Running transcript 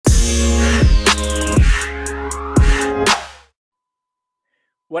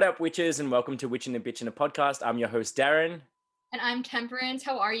What up, witches, and welcome to Witch and the Bitch in a podcast. I'm your host, Darren. And I'm Temperance.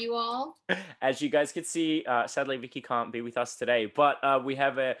 How are you all? As you guys can see, sadly, Vicky can't be with us today, but we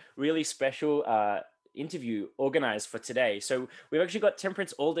have a really special interview organized for today. So we've actually got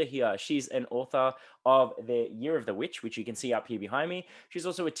Temperance Alder here. She's an author of The Year of the Witch, which you can see up here behind me. She's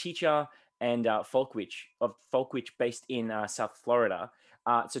also a teacher and folk witch based in South Florida.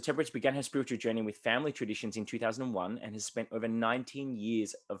 So Temperance began her spiritual journey with family traditions in 2001 and has spent over 19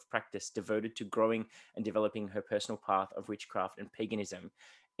 years of practice devoted to growing and developing her personal path of witchcraft and paganism.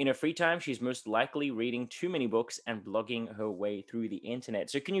 In her free time, she's most likely reading too many books and blogging her way through the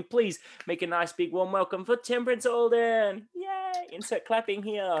internet. So can you please make a nice big warm welcome for Temperance Alden? Yay! Insert clapping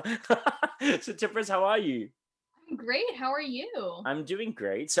here. So Temperance, how are you? I'm great. How are you? I'm doing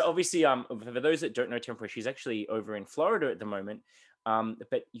great. So obviously, for those that don't know Temperance, she's actually over in Florida at the moment.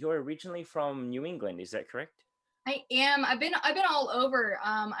 But you're originally from New England, is that correct? I am. I've been all over.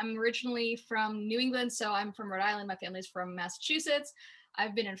 I'm originally from New England, so I'm from Rhode Island. My family's from Massachusetts.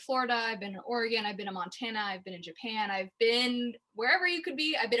 I've been in Florida. I've been in Oregon. I've been in Montana. I've been in Japan. I've been wherever you could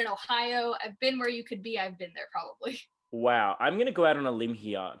be. I've been in Ohio. I've been where you could be. I've been there probably. Wow, I'm gonna go out on a limb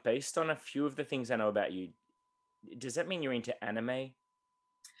here. Based on a few of the things I know about you, does that mean you're into anime?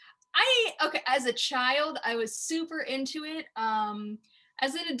 Okay, as a child, I was super into it.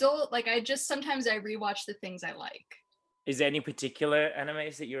 As an adult, like I just sometimes I rewatch the things I like. Is there any particular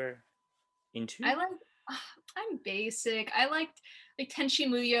animes that you're I into? like I'm basic. I liked like Tenchi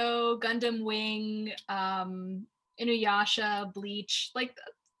Muyo, Gundam Wing, Inuyasha, Bleach.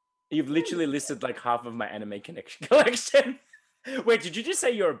 You've literally listed like half of my anime connection collection. Wait, did you just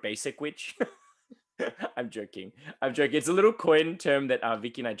say you're a basic witch? I'm joking. I'm joking. It's a little coin term that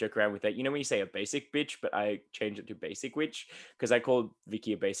Vicky and I joke around with. That you know when you say a basic bitch, but I change it to basic witch because I call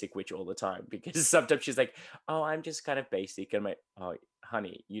Vicky a basic witch all the time. Because sometimes she's like, "Oh, I'm just kind of basic," and I'm like, "Oh,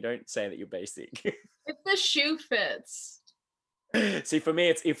 honey, you don't say that you're basic." if the shoe fits. See, for me,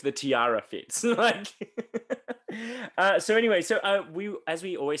 it's if the tiara fits. Like, so anyway, we as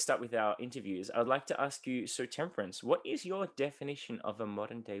we always start with our interviews, I'd like to ask you. So, Temperance, what is your definition of a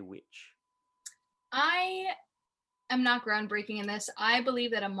modern day witch? I am not groundbreaking in this. I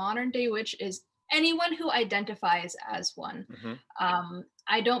believe that a modern day witch is anyone who identifies as one. Hmm.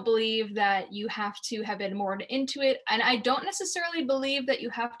 I don't believe that you have to have been more into it, and I don't necessarily believe that you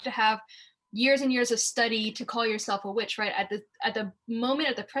have to have years and years of study to call yourself a witch. Right at the moment,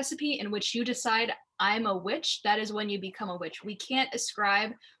 at the precipice in which you decide I'm a witch, that is when you become a witch. We can't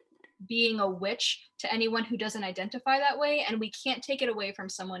ascribe being a witch to anyone who doesn't identify that way, and we can't take it away from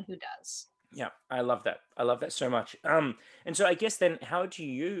someone who does. Yeah, I love that. I love that so much. And so I guess then, how do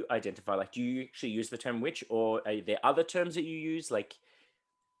you identify? Like, do you actually use the term witch, or are there other terms that you use? Like,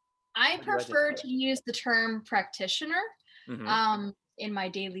 I how do you prefer identify that? to use the term practitioner. Hmm. In my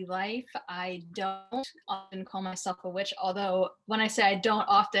daily life, I don't often call myself a witch, although when I say I don't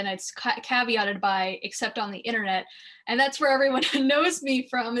often, it's caveated by except on the internet. And that's where everyone knows me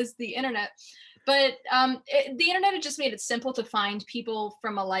from is the internet. But the internet had just made it simple to find people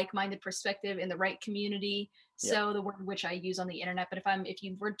from a like-minded perspective in the right community. Yeah. So the word which I use on the internet, but if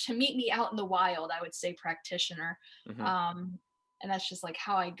you were to meet me out in the wild, I would say practitioner. Hmm. Um, and that's just like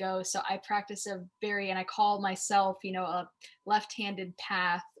how I go. So I practice and I call myself, a left-handed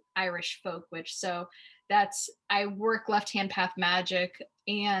path Irish folk witch. So I work left-hand path magic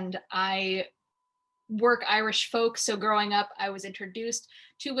and I work Irish folk. So growing up, I was introduced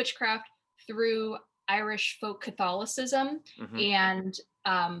to witchcraft through Irish folk Catholicism, Hmm. and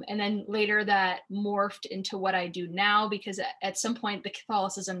then later that morphed into what I do now because at some point the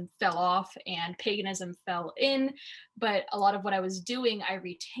Catholicism fell off and paganism fell in, but a lot of what I was doing I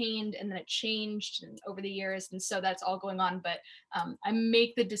retained and then it changed over the years, and so that's all going on. But I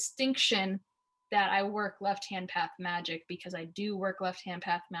make the distinction that I work left hand path magic because I do work left hand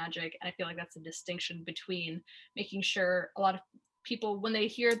path magic. And I feel like that's a distinction between making sure a lot of people, when they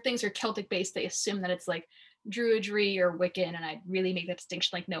hear things are Celtic based, they assume that it's like Druidry or Wiccan. And I really make that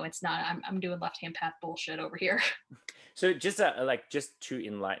distinction like, no, it's not. I'm doing left hand path bullshit over here. So just to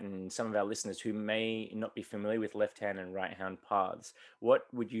enlighten some of our listeners who may not be familiar with left hand and right hand paths, what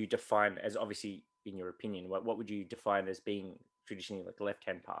would you define as, obviously in your opinion, what would you define as being traditionally like the left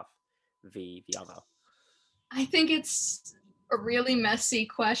hand path, the other? I think it's a really messy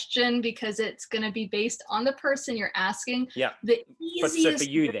question because it's going to be based on the person you're asking. Yeah. The But so for easiest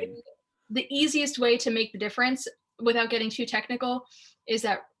you then. the easiest way to make the difference without getting too technical is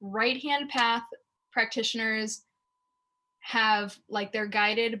that right hand path practitioners have like they're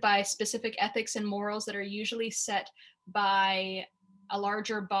guided by specific ethics and morals that are usually set by a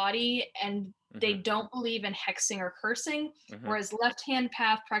larger body, and They Hmm. don't believe in hexing or cursing, Hmm. whereas left-hand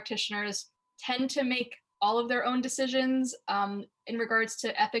path practitioners tend to make all of their own decisions in regards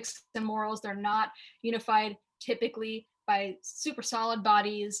to ethics and morals. They're not unified typically by super solid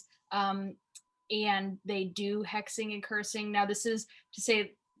bodies, and they do hexing and cursing. Now, this is to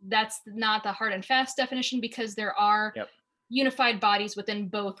say that's not the hard and fast definition because there are Yep. unified bodies within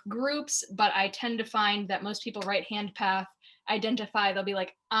both groups, but I tend to find that most people right hand path identify, they'll be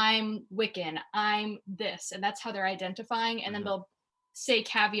like, I'm Wiccan, I'm this, and that's how they're identifying. And then Hmm. they'll say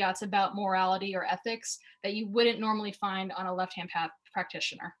caveats about morality or ethics that you wouldn't normally find on a left hand path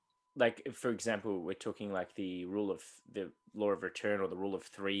practitioner. Like, for example, we're talking like the law of return or the rule of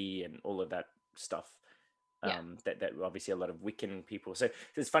three and all of that stuff. Yeah. That obviously a lot of Wiccan people. So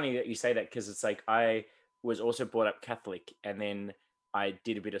it's funny that you say that, because it's like I was also brought up Catholic, and then I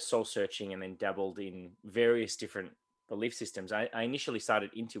did a bit of soul searching and then dabbled in various different belief systems. I initially started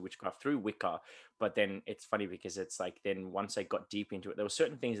into witchcraft through Wicca, but then it's funny because it's like then once I got deep into it, there were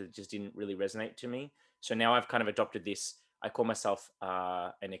certain things that just didn't really resonate to me. So now I've kind of adopted this. I call myself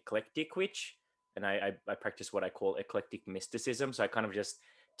an eclectic witch, and I practice what I call eclectic mysticism. So I kind of just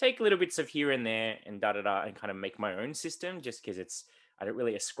take little bits of here and there and da da da and kind of make my own system, just because it's I don't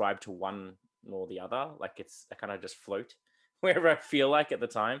really ascribe to one nor the other. Like it's I kind of just float wherever I feel like at the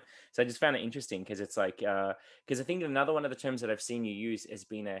time. So I just found it interesting because it's like because I think another one of the terms that I've seen you use has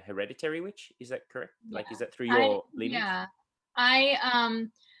been a hereditary witch. Is that correct? Yeah. Like is that through I your lineage? yeah. I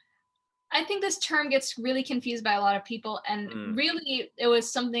I think this term gets really confused by a lot of people, and Mm. really it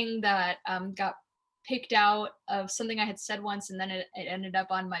was something that got picked out of something I had said once, and then it ended up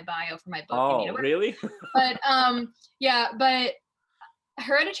on my bio for my book. Oh, really? But yeah, but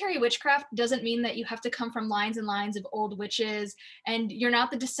hereditary witchcraft doesn't mean that you have to come from lines and lines of old witches and you're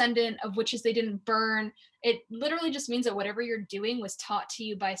not the descendant of witches they didn't burn. It literally just means that whatever you're doing was taught to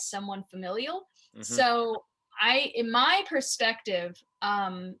you by someone familial. Hmm. So in my perspective,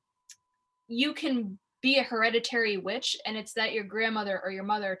 you can be a hereditary witch, and it's that your grandmother or your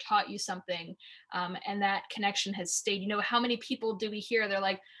mother taught you something, and that connection has stayed. You know, how many people do we hear, they're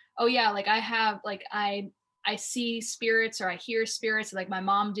like, oh yeah, like I have, like I see spirits or I hear spirits, like my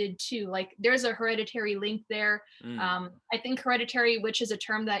mom did too. Like there's a hereditary link there. Mm. I think hereditary witch is a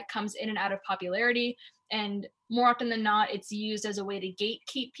term that comes in and out of popularity, and more often than not it's used as a way to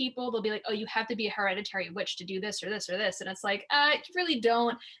gatekeep people. They'll be like, oh, you have to be a hereditary witch to do this or this or this, and it's like, you really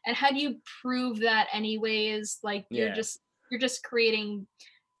don't. And how do you prove that anyways? Like Yeah. you're just creating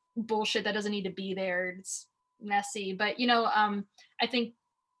bullshit that doesn't need to be there. It's messy. But I think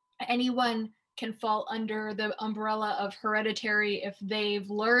anyone can fall under the umbrella of hereditary if they've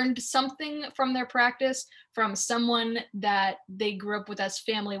learned something from their practice from someone that they grew up with as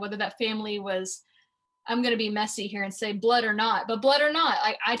family, whether that family was, I'm going to be messy here and say blood or not, but blood or not,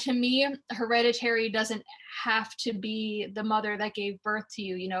 like to me, hereditary doesn't have to be the mother that gave birth to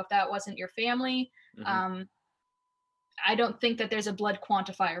you. You know, if that wasn't your family, Hmm. um, I don't think that there's a blood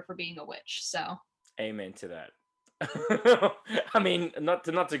quantifier for being a witch. So Amen to that. I mean, not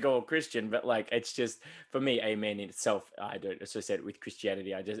to go all Christian, but like it's just for me, amen in itself. I don't associate it with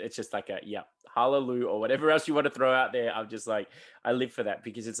Christianity. It's just like a yeah, hallelujah or whatever else you want to throw out there. I'm just like I live for that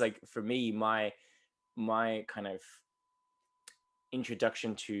because it's like for me, my kind of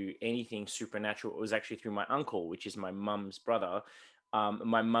introduction to anything supernatural was actually through my uncle, which is my mum's brother.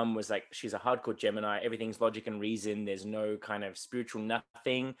 My mum was like, she's a hardcore Gemini. Everything's logic and reason. There's no kind of spiritual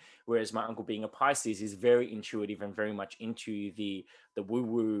nothing. Whereas my uncle, being a Pisces, is very intuitive and very much into the woo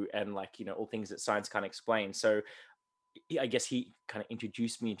woo and like all things that science can't explain. So I guess he kind of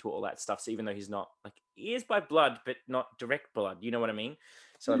introduced me into all that stuff. So even though he's not like he is by blood, but not direct blood, you know what I mean?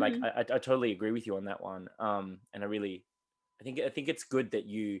 So like mhm. I totally agree with you on that one. And I think it's good that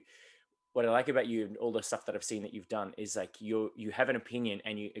you what I like about you and all the stuff that I've seen that you've done is like you have an opinion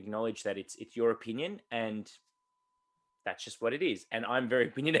and you acknowledge that it's your opinion and that's just what it is. And I'm very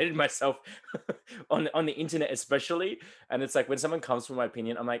opinionated myself on the internet especially. And it's like when someone comes for my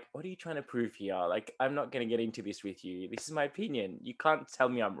opinion, I'm like, what are you trying to prove here? Like I'm not gonna get into this with you. This is my opinion. You can't tell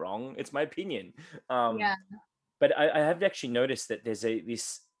me I'm wrong. It's my opinion. Um, Yeah. but I have actually noticed that there's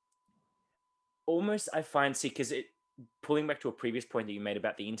this almost I find see because it pulling back to a previous point that you made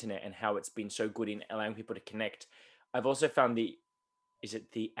about the internet and how it's been so good in allowing people to connect. I've also found the is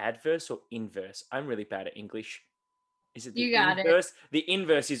it the adverse or inverse? I'm really bad at English. Is it the You got it. inverse? The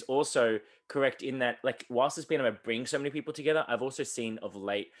inverse is also correct in that, like, whilst it's been able to bring so many people together, I've also seen of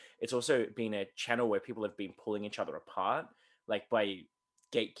late, it's also been a channel where people have been pulling each other apart, like by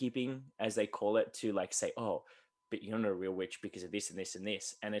gatekeeping, as they call it, to like say, oh, but you're not a real witch because of this and this and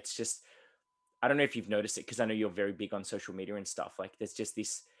this. And it's just, I don't know if you've noticed it because I know you're very big on social media and stuff. Like, there's just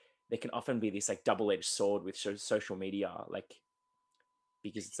there can often be this like double-edged sword with social media, like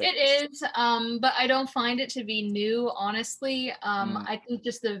because it's like It is, but I don't find it to be new, honestly. mm, I think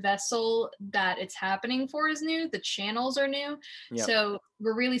just the vessel that it's happening for is new. The channels are new. yep. So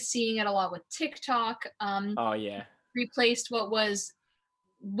we're really seeing it a lot with TikTok. Oh yeah. Replaced what was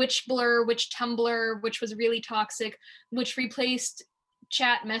which Blur, which Tumblr, which was really toxic, which replaced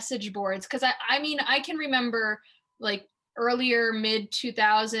chat message boards. Because I mean, I can remember like earlier mid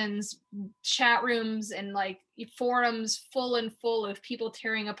 2000s chat rooms and like forums full of people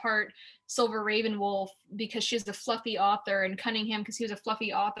tearing apart Silver Ravenwolf because she's a fluffy author, and Cunningham because he was a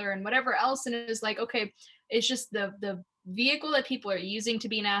fluffy author, and whatever else. And it was like, okay, it's just the vehicle that people are using to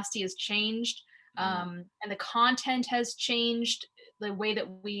be nasty has changed, Mm. and the content has changed, the way that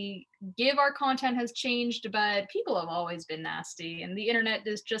we give our content has changed, but people have always been nasty, and the internet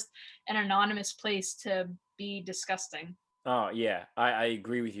is just an anonymous place to be disgusting. Oh yeah, I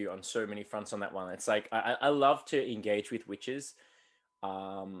agree with you on so many fronts on that one. It's like I love to engage with witches,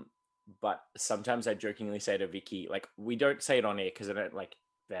 um, but sometimes I jokingly say to Vicky, like we don't say it on air because I don't like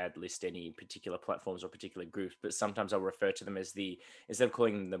bad list any particular platforms or particular groups, but sometimes I'll refer to them as the instead of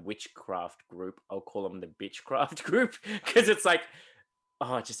calling them the witchcraft group, I'll call them the bitchcraft group because it's like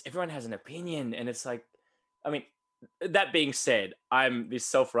oh, just everyone has an opinion, and it's like, I mean, that being said, I'm this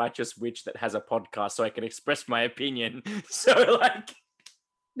self-righteous witch that has a podcast, so I can express my opinion. So, like,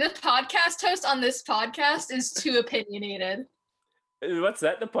 The podcast host on this podcast is too opinionated. what's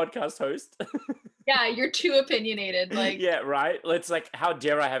that? The podcast host? Yeah, you're too opinionated. Like, Yeah, right. It's like, how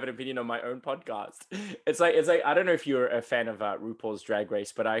dare I have an opinion on my own podcast? It's like I don't know if you're a fan of RuPaul's Drag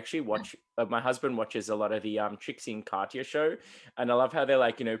Race, but I actually watch. My husband watches a lot of the Trixie and Katya show, and I love how they're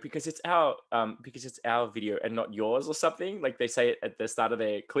like, because it's our video and not yours or something. Like they say it at the start of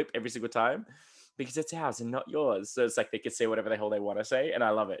their clip every single time. Because it's ours and not yours. So it's like they can say whatever the hell they want to say. And I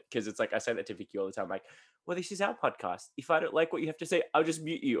love it. Because it's like I say that to Vicky all the time. Like, well, this is our podcast. If I don't like what you have to say, I'll just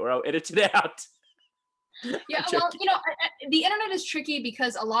mute you or I'll edit it out. yeah, I'm well, joking. the internet is tricky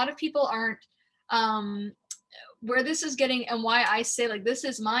because a lot of people aren't, um, where this is getting, and why I say like this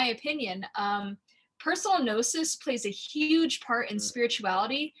is my opinion. Personal gnosis plays a huge part in Mm,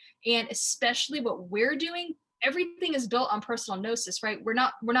 spirituality, and especially what we're doing. Everything is built on personal gnosis, right? We're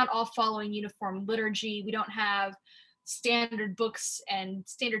not all following uniform liturgy. We don't have standard books and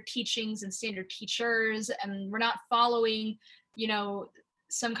standard teachings and standard teachers, and we're not following, you know,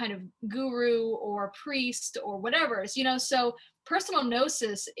 some kind of guru or priest or whatever. So personal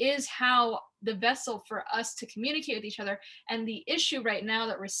gnosis is how the vessel for us to communicate with each other. And the issue right now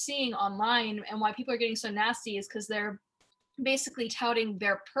that we're seeing online and why people are getting so nasty is because they're basically touting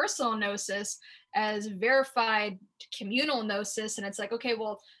their personal gnosis as verified communal gnosis. And it's like, okay,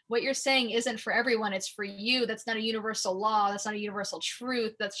 well, what you're saying isn't for everyone, it's for you. That's not a universal law, that's not a universal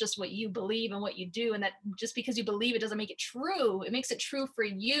truth, that's just what you believe and what you do. And that just because you believe it doesn't make it true. It makes it true for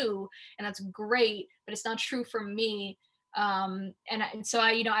you, and that's great, but it's not true for me. And so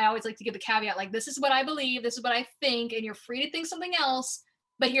I always like to give the caveat, like, this is what I believe, this is what I think, and you're free to think something else,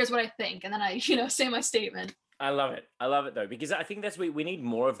 but here's what I think, and then I say my statement. I love it. I love it though, because I think we need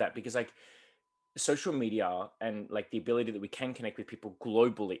more of that because like social media and like the ability that we can connect with people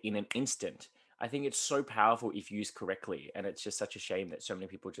globally in an instant. I think it's so powerful if used correctly. And it's just such a shame that so many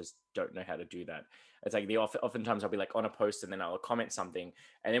people just don't know how to do that. It's like oftentimes I'll be like on a post and then I'll comment something.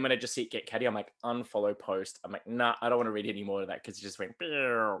 And then when I just see it get catty, I'm like, unfollow post. I'm like, nah, I don't want to read any more of that because it just went.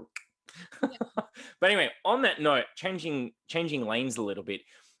 Yeah. But anyway, on that note, changing lanes a little bit.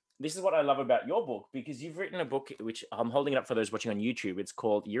 This is what I love about your book because you've written a book which I'm holding it up for those watching on YouTube. It's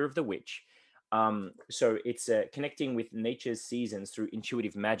called Year of the Witch. So it's connecting with nature's seasons through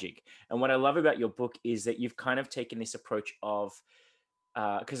intuitive magic. And what I love about your book is that you've kind of taken this approach of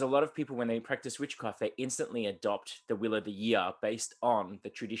because a lot of people when they practice witchcraft, they instantly adopt the will of the year based on the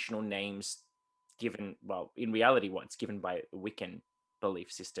traditional names given. Well, in reality, what's given by the Wiccan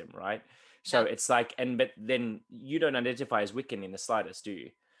belief system, right? So Yeah. it's like, but then you don't identify as Wiccan in the slightest, do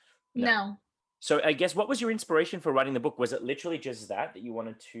you? No. No. So I guess what was your inspiration for writing the book? Was it literally just that you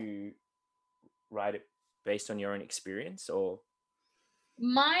wanted to write it based on your own experience, or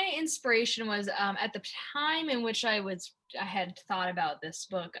My inspiration was, at the time in which I had thought about this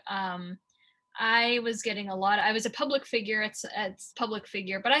book. I was getting a lot. I was a public figure. It's public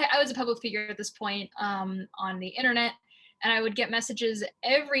figure, but I was a public figure at this point, on the internet, and I would get messages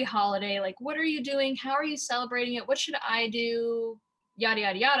every holiday like, "What are you doing? How are you celebrating it? What should I do?" Yada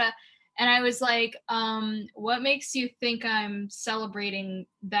yada yada. And I was like, "What makes you think I'm celebrating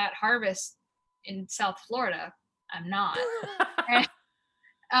that harvest in South Florida? I'm not."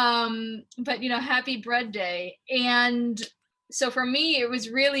 But happy bread day. And So for me, it was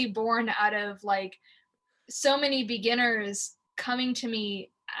really born out of like so many beginners coming to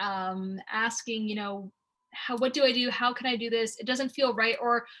me, asking, what do I do? How can I do this? It doesn't feel right.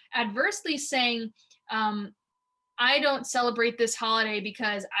 Or adversely saying, um, I don't celebrate this holiday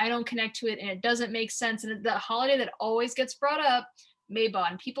because I don't connect to it and it doesn't make sense. And the holiday that always gets brought up,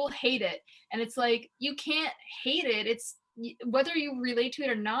 Mabon, people hate it. And it's like, you can't hate it. Whether you relate to it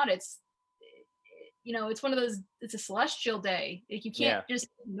or not, it's one of those, it's a celestial day. Like, you can't Yeah, just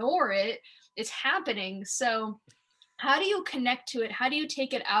ignore it. It's happening. So how do you connect to it? How do you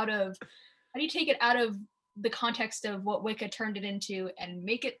take it out of the context of what Wicca turned it into and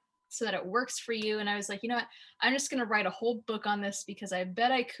make it so that it works for you? And I was like, you know what? I'm just going to write a whole book on this because I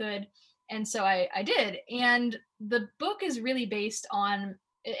bet I could. And so I did. And the book is really based on,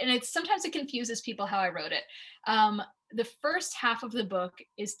 and it's sometimes it confuses people how I wrote it. Um, the first half of the book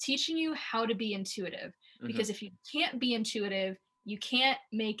is teaching you how to be intuitive, hmm because if you can't be intuitive, you can't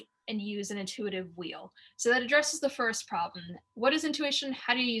make and use an intuitive wheel. So that addresses the first problem. What is intuition?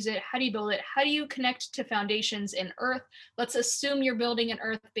 How do you use it? How do you build it? How do you connect to foundations in earth? Let's assume you're building an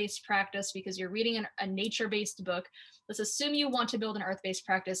earth-based practice because you're reading a nature-based book. Let's assume you want to build an earth-based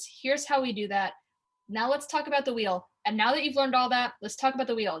practice. Here's how we do that. Now let's talk about the wheel. And now that you've learned all that, let's talk about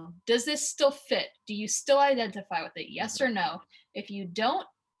the wheel. Does this still fit? Do you still identify with it? Yes hmm or no? If you don't,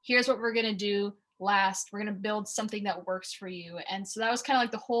 here's what we're going to do last. We're going to build something that works for you. And so that was kind of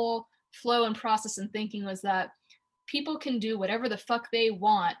like the whole flow and process and thinking, was that people can do whatever the fuck they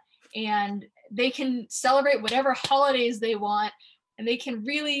want, and they can celebrate whatever holidays they want, and they can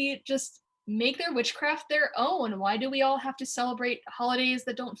really just make their witchcraft their own. Why do we all have to celebrate holidays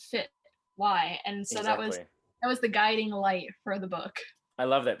that don't fit? Why? And so that was exactly. that was the guiding light for the book. I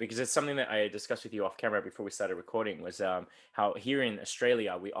love that because it's something that I discussed with you off camera before we started recording. Was how here in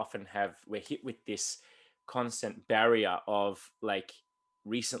Australia we're hit with this constant barrier of like,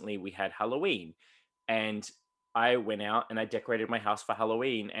 recently we had Halloween, and I went out and I decorated my house for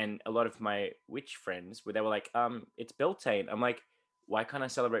Halloween, and a lot of my witch friends they were like, it's Beltane. I'm like, why can't I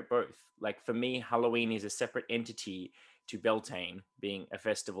celebrate both? Like, for me, Halloween is a separate entity to Beltane being a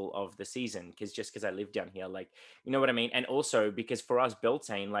festival of the season, because I live down here, like, you know what I mean? And also because for us,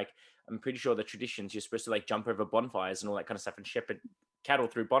 Beltane, like, I'm pretty sure the traditions, you're supposed to like jump over bonfires and all that kind of stuff and shepherd cattle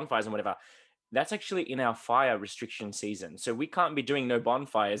through bonfires and whatever. That's actually in our fire restriction season. So we can't be doing no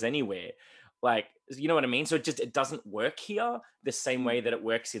bonfires anywhere. Like, you know what I mean? So it doesn't work here the same way that it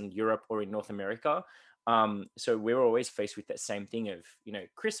works in Europe or in North America. So we're always faced with that same thing of,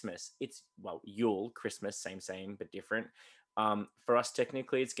 Christmas. It's, well, Yule, Christmas, same, but different. For us,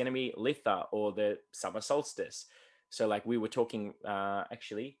 technically, it's going to be Litha or the summer solstice. So, like, we were talking,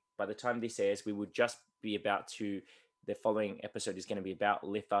 actually, by the time this airs, we would just be about to, the following episode is going to be about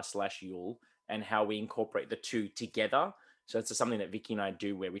Litha/Yule and how we incorporate the two together. So it's something that Vicky and I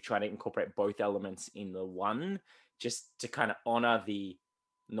do, where we try to incorporate both elements in the one, just to kind of honor the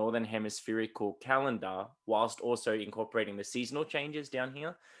northern hemispherical calendar whilst also incorporating the seasonal changes down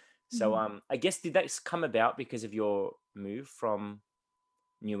here. So Mhm. I guess, did that come about because of your move from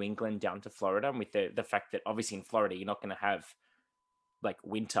New England down to Florida, and with the fact that obviously in Florida you're not going to have like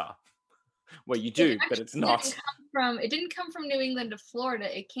winter? Well, you It do, but it's actually didn't not. come from it didn't come from New England to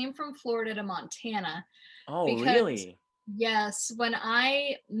Florida. It came from Florida to Montana. Oh, Because really? yes, when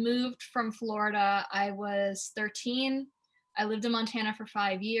I moved from Florida, I was 13. I lived in Montana for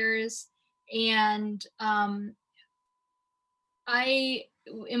 5 years, and I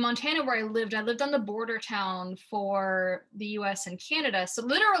in Montana where I lived on the border town for the US and Canada. So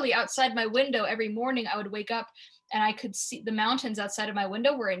literally outside my window every morning I would wake up and I could see the mountains outside of my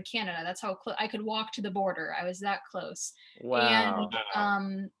window were in Canada. That's how I could walk to the border. I was that close. And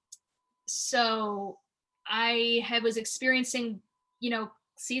Wow. so was experiencing,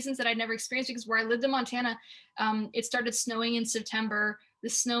 seasons that I'd never experienced, because where I lived in Montana, it started snowing in September. The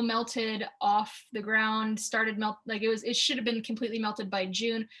snow melted off the ground, started melt like it should have been completely melted by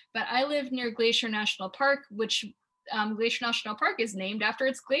June. But I live near Glacier National Park, which Glacier National Park is named after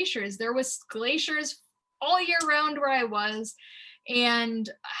its glaciers. There was glaciers all year round where I was. And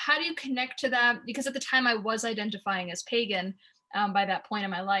how do you connect to that? Because at the time I was identifying as pagan, by that point in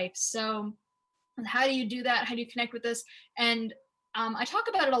my life. So how do you do that? How do you connect with this? And I talk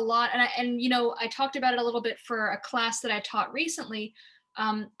about it a lot, and I talked about it a little bit for a class that I taught recently.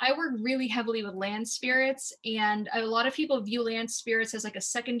 I work really heavily with land spirits, and a lot of people view land spirits as like a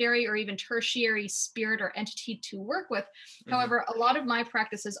secondary or even tertiary spirit or entity to work with. hmm However, a lot of my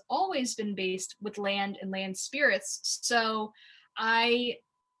practice has always been based with land and land spirits. So I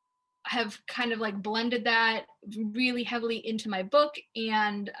have kind of like blended that really heavily into my book,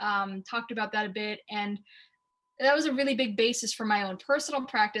 and talked about that a bit. And that was a really big basis for my own personal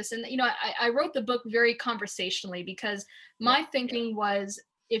practice. And I wrote the book very conversationally because Yeah. my thinking was,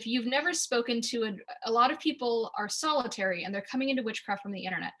 if you've never spoken to a lot of people are solitary and they're coming into witchcraft from the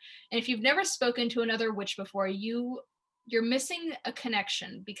internet. And if you've never spoken to another witch before, you're missing a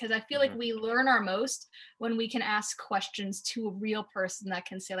connection, because I feel like Mhm. we learn our most when we can ask questions to a real person that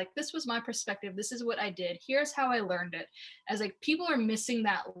can say, like, this was my perspective, this is what I did, here's how I learned it. As like, people are missing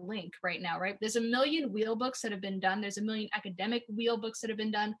that link right now, right? There's a million wheel books that have been done, there's a million academic wheel books that have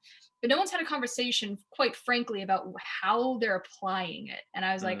been done, but no one's had a conversation, quite frankly, about how they're applying it. And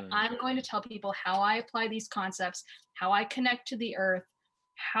I was like, Mm. I'm going to tell people how I apply these concepts, how I connect to the earth,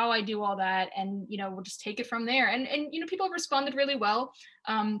 how I do all that, and we'll just take it from there. And people responded really well.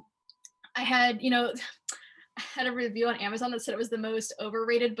 I had I had a review on Amazon that said it was the most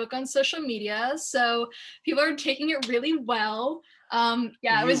overrated book on social media, so people are taking it really well.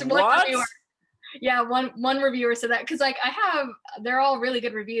 Yeah, it You was one what? reviewer. Yeah, one reviewer said that, because like they're all really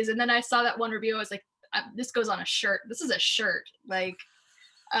good reviews, and then I saw that one review. I was like, this goes on a shirt. This is a shirt, like,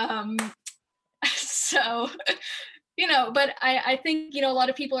 um, so but I think a lot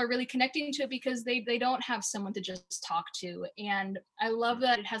of people are really connecting to it because they don't have someone to just talk to. And I love Mm.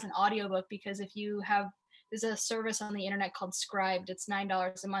 that it has an audiobook, because if you have there's a service on the internet called Scribed. It's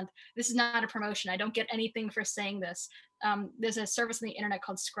 $9 a month. This is not a promotion. I don't get anything for saying this. There's a service on the internet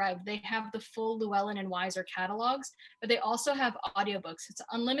called Scribed. They have the full Llewellyn and Weiser catalogs, but they also have audiobooks. It's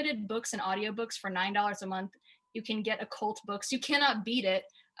unlimited books and audiobooks for $9 a month. You can get occult books. You cannot beat it.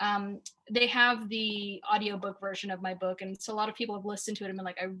 They have the audiobook version of my book, and so a lot of people have listened to it and been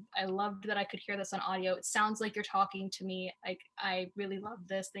like, I loved that I could hear this on audio. It sounds like you're talking to me. I really love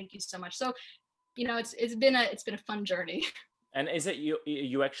this. Thank you so much. So it's been a fun journey. And is it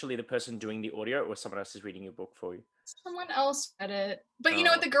you actually the person doing the audio, or someone else is reading your book for you? Someone else read it, but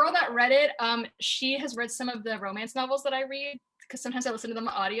Oh. the girl that read it, she has read some of the romance novels that I read, because sometimes I listen to them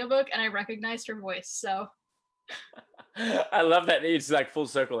on audiobook and I recognized her voice. So I love that it's like full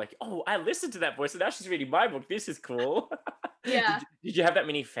circle. Like, oh, I listened to that voice, and now she's reading my book. This is cool. yeah. Did you have that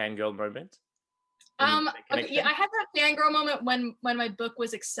many fangirl moments when you made that Okay, yeah, connection? I had that fangirl moment when my book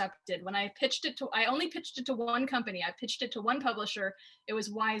was accepted. When I only pitched it to one company. I pitched it to one publisher. It was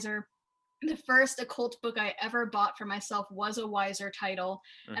Weiser. The first occult book I ever bought for myself was a Weiser title.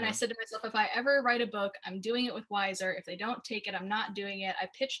 And I Hmm. said to myself, if I ever write a book, I'm doing it with Weiser. If they don't take it, I'm not doing it. I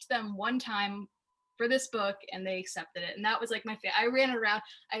pitched them one time for this book and they accepted it. And that was like I ran around,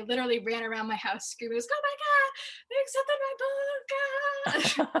 I literally ran around my house screaming, oh my God, they accepted my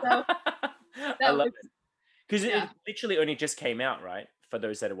book. So I that love was, it because yeah. it literally only just came out, right? For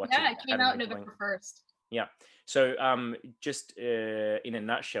those that are watching, Yeah, that it came hadn't out been following. November 1st. Yeah. So, just in a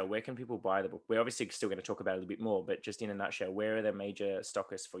nutshell, where can people buy the book? We're obviously still going to talk about it a little bit more, but just in a nutshell, where are the major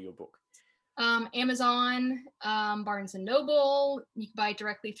stockists for your book? Amazon, Barnes and Noble. You can buy it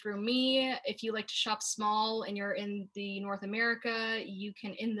directly through me. If you like to shop small and you're in the North America, you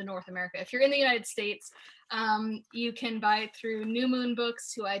can in the North America. If you're in the United States, you can buy it through New Moon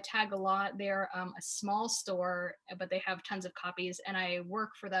Books, who I tag a lot. They're a small store, but they have tons of copies, and I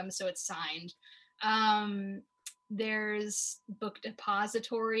work for them, so it's signed. Um, there's Book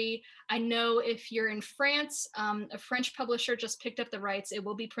Depository. I know if you're in France, a French publisher just picked up the rights. It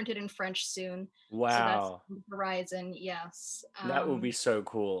will be printed in French soon. So that's Wow, Horizon. Yes. that would be so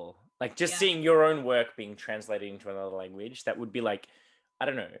cool. Like just Yeah. seeing your own work being translated into another language, that would be like, I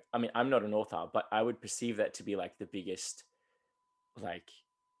don't know. I mean, I'm not an author, but I would perceive that to be like the biggest, like,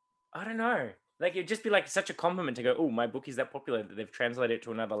 I don't know. Like it'd just be like such a compliment to go, oh, my book is that popular that they've translated it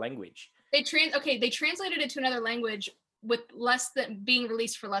to another language. They translated it to another language with less than being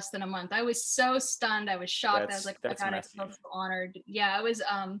released for less than a month. I was so stunned. I was shocked. I was like, oh my That's God, I feel massive. so honored. Yeah, I was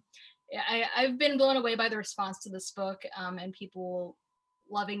I've been blown away by the response to this book, and people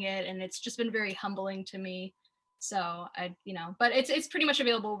loving it, and it's just been very humbling to me. So but it's pretty much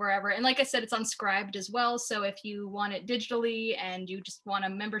available wherever. And like I said, it's on Scribed as well. So if you want it digitally and you just want a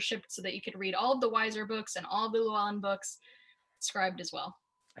membership so that you could read all of the Weiser books and all of the Llewellyn books, Scribed as well.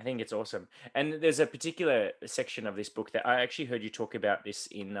 I think it's awesome. And there's a particular section of this book that I actually heard you talk about this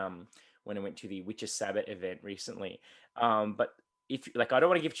in when I went to the Witches Sabbath event recently. But if like I don't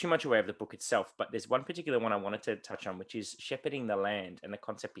want to give too much away of the book itself, but there's one particular one I wanted to touch on, which is shepherding the land and the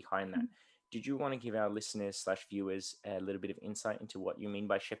concept behind that. Did you want to give our listeners slash viewers a little bit of insight into what you mean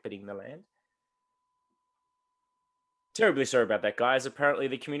by shepherding the land? Terribly sorry about that, guys. Apparently,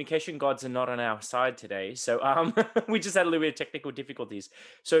 the communication gods are not on our side today, so we just had a little bit of technical difficulties.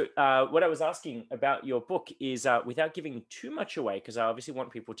 So, what I was asking about your book is, without giving too much away, because I obviously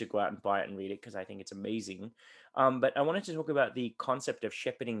want people to go out and buy it and read it because I think it's amazing. But I wanted to talk about the concept of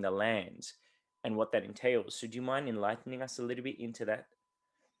shepherding the land. and what that entails. So do you mind enlightening us a little bit into that?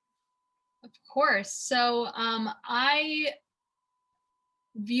 Of course. So I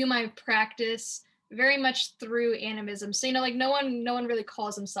view my practice very much through animism. So like no one really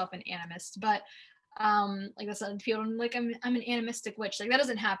calls himself an animist, but like that's not feeling like I'm an animistic witch. Like that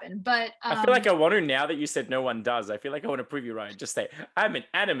doesn't happen. But I feel like I want to, now that you said no one does. I feel like I want to prove you right. Just say I'm an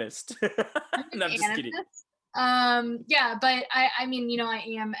animist. I'm No, I'm an just kidding. animist. Yeah, but I mean, I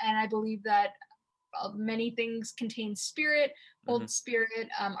am, and I believe that many things contain spirit, Hmm. hold spirit,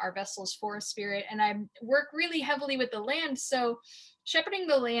 our vessels for spirit, and I work really heavily with the land. So shepherding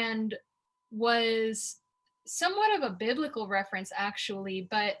the land was somewhat of a biblical reference actually,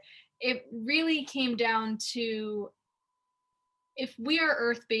 but it really came down to, if we are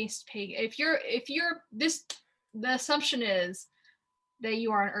earth-based pagan, if you're this, the assumption is that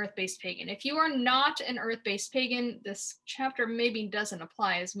you are an earth-based pagan. If you are not an earth-based pagan, this chapter maybe doesn't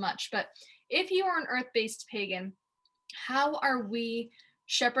apply as much, but if you are an earth-based pagan, how are we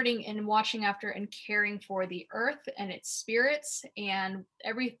shepherding and watching after and caring for the earth and its spirits and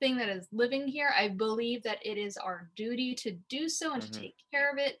everything that is living here? I believe that it is our duty to do so and to Hmm. take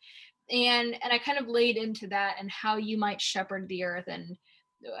care of it. And I kind of laid into that and how you might shepherd the earth. And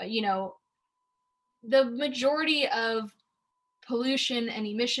you know, the majority of pollution and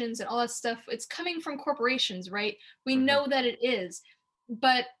emissions and all that stuff, it's coming from corporations, right? We Hmm. know that it is.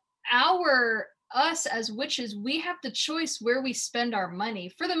 But our us as witches, we have the choice where we spend our money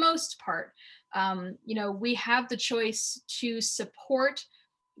for the most part. We have the choice to support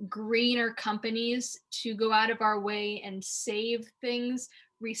greener companies, to go out of our way and save things,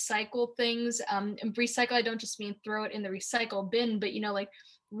 recycle things. And recycle, I don't just mean throw it in the recycle bin, but like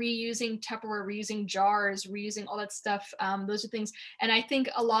reusing Tupperware, reusing jars, reusing all that stuff. Those are things. And I think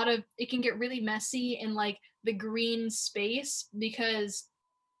a lot of it can get really messy in like the green space, because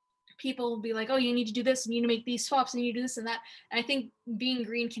people will be like, oh, you need to do this, and you need to make these swaps, and you need to do this and that. And I think being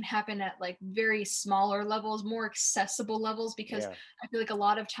green can happen at like very smaller levels, more accessible levels, because Yeah. I feel like a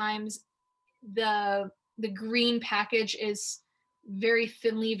lot of times the the green package is very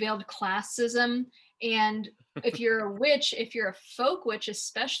thinly veiled classism. And if you're a witch, if you're a folk witch,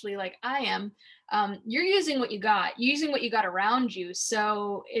 especially like I am, you're using what you got, using what you got around you.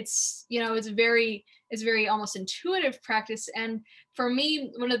 So it's very almost intuitive practice. And for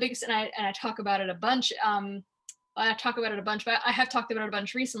me, one of the biggest, and I talk about it a bunch. I talk about it a bunch, but I have talked about it a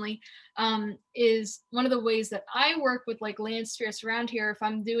bunch recently. Is one of the ways that I work with like land spirits around here. If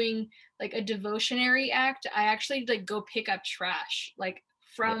I'm doing like a devotionary act, I actually like go pick up trash, like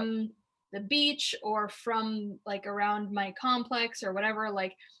Yeah. from the beach or from like around my complex or whatever,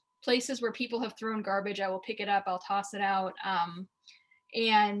 like places where people have thrown garbage. I will pick it up, I'll toss it out.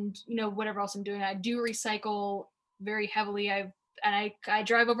 And whatever else I'm doing, I do recycle very heavily. I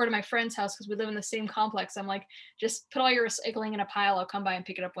drive over to my friend's house because we live in the same complex. I'm like, just put all your recycling in a pile, I'll come by and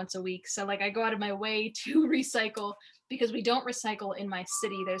pick it up once a week. So like I go out of my way to recycle, because we don't recycle in my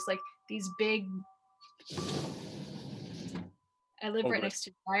city. There's like these big, I live All right good. next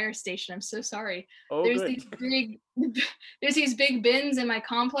to the fire station. I'm so sorry. All There's good. these big there's these big bins in my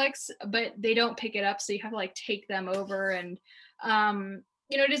complex, but they don't pick it up, so you have to like take them over. And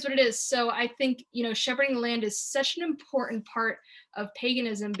it is what it is. So I think, shepherding the land is such an important part of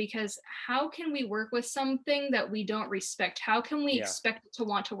paganism, because how can we work with something that we don't respect? How can we Yeah. expect it to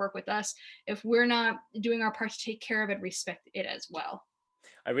want to work with us if we're not doing our part to take care of it, respect it as well?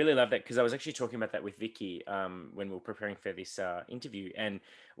 I really love that because I was actually talking about that with Vicky when we were preparing for this interview, and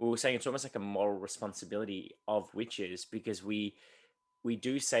we were saying it's almost like a moral responsibility of witches because we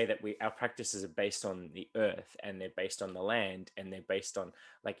do say that our practices are based on the earth and they're based on the land and they're based on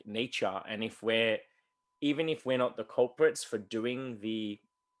like nature, and if we're even if we're not the culprits for doing the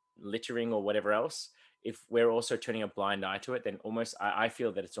littering or whatever else, if we're also turning a blind eye to it, then almost I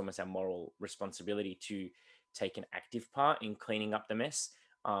feel that it's almost our moral responsibility to take an active part in cleaning up the mess.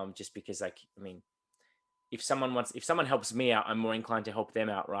 Just because, like, I mean, if someone helps me out, I'm more inclined to help them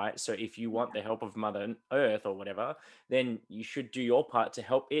out, right? So if you want the help of Mother Earth or whatever, then you should do your part to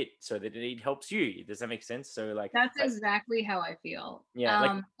help it so that it helps you. Does that make sense? So like, That's exactly how I feel. yeah,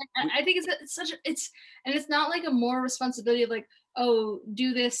 like we, I think it's such a, and it's not like a moral responsibility of like, oh,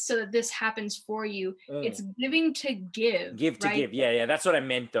 do this so that this happens for you. mm. It's giving to give, Give to right? give. Yeah, yeah, that's what I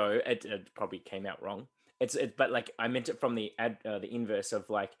meant though. It probably came out wrong. But like I meant it from the inverse of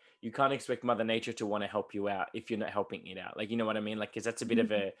like you can't expect Mother Nature to want to help you out if you're not helping it out. Like you know what I mean? Like because that's a bit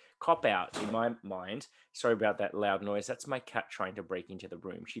of a cop out in my mind. Sorry about that loud noise. That's my cat trying to break into the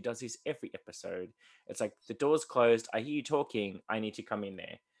room. She does this every episode. It's like the door's closed. I hear you talking. I need to come in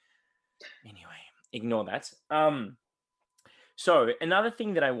there. Anyway, ignore that. So another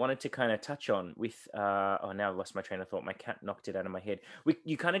thing that I wanted to kind of touch on with oh, now I've lost my train of thought. My cat knocked it out of my head.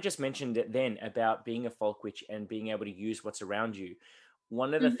 You kind of just mentioned it then about being a folk witch and being able to use what's around you.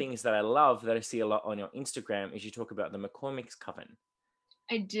 One of the Mhm. things that I love that I see a lot on your Instagram is you talk about the McCormick's Coven.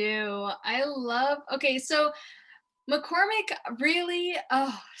 I do. I love. Okay, so McCormick really,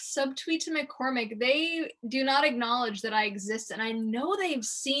 oh, subtweet to McCormick. They do not acknowledge that I exist, and I know they've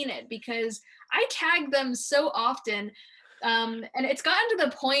seen it because I tag them so often. And it's gotten to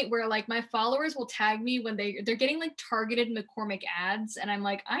the point where like my followers will tag me when they're getting like targeted McCormick ads, and I'm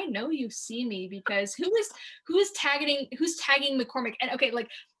like, I know you see me because who's tagging McCormick? And okay, like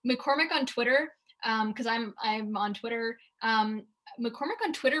McCormick on Twitter, because I'm on Twitter. McCormick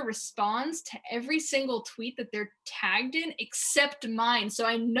on Twitter responds to every single tweet that they're tagged in except mine. So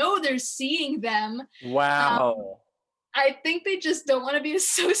I know they're seeing them. Um, Wow. I think they just don't want to be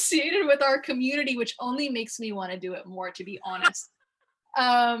associated with our community, which only makes me want to do it more, to be honest.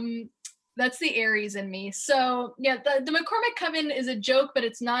 Um, that's the Aries in me. So yeah, the McCormick Coven is a joke, but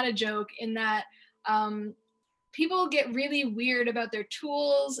it's not a joke in that um, people get really weird about their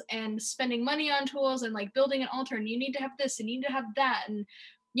tools and spending money on tools and like building an altar and you need to have this and you need to have that and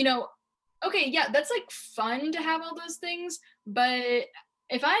you know okay, yeah, that's like fun to have all those things, but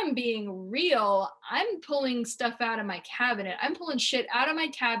if I'm being real, I'm pulling stuff out of my cabinet. I'm pulling shit out of my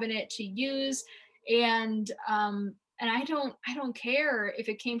cabinet to use, and I don't care if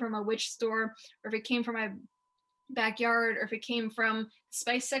it came from a witch store or if it came from my backyard or if it came from the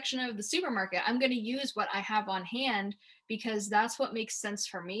spice section of the supermarket. I'm going to use what I have on hand because that's what makes sense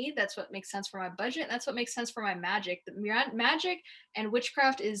for me. That's what makes sense for my budget. That's what makes sense for my magic. Magic and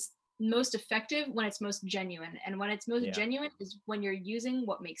witchcraft is most effective when it's most genuine. And when it's most Yeah. genuine is when you're using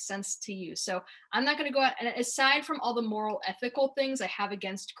what makes sense to you. So I'm not going to go out and aside from all the moral, ethical things I have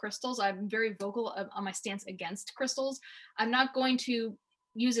against crystals, I'm very vocal on my stance against crystals. I'm not going to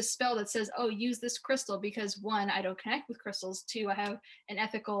use a spell that says, oh, use this crystal because one, I don't connect with crystals. Two, I have an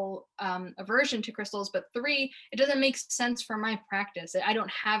ethical aversion to crystals. But three, it doesn't make sense for my practice. I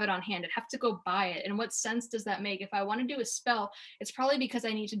don't have it on hand. I'd have to go buy it. And what sense does that make? If I want to do a spell, it's probably because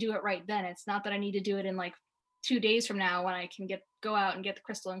I need to do it right then. It's not that I need to do it in like 2 days from now when I can go out and get the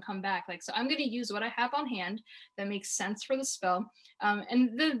crystal and come back. Like, so I'm going to use what I have on hand that makes sense for the spell.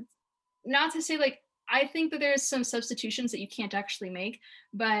 And the not to say like I think that there's some substitutions that you can't actually make,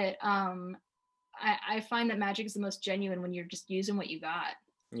 but I find that magic is the most genuine when you're just using what you got.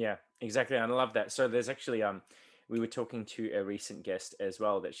 Yeah, exactly. And I love that. So there's actually we were talking to a recent guest as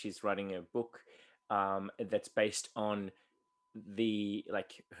well that she's writing a book that's based on the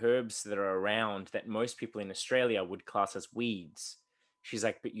like herbs that are around that most people in Australia would class as weeds. She's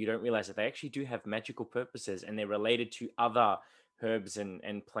like, but you don't realize that they actually do have magical purposes and they're related to other herbs and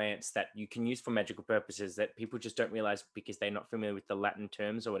plants that you can use for magical purposes that people just don't realize because they're not familiar with the Latin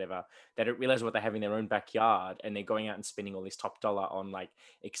terms or whatever. They don't realize what they have in their own backyard and they're going out and spending all this top dollar on like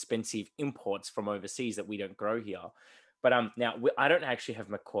expensive imports from overseas that we don't grow here. But now I don't actually have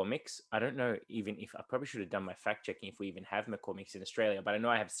McCormick's. I don't know even if I probably should have done my fact checking if we even have McCormick's in Australia, but I know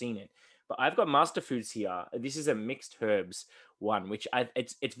I have seen it. But I've got Master Foods here. This is a mixed herbs one, which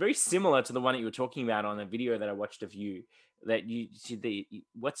it's very similar to the one that you were talking about on a video that I watched of you. That you see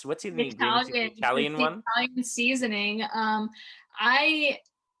what's in The the ingredients in the Italian, it's Italian the one? Italian seasoning. I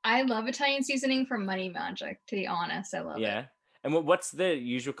I love Italian seasoning for money magic. To be honest, I love it. Yeah. And what's the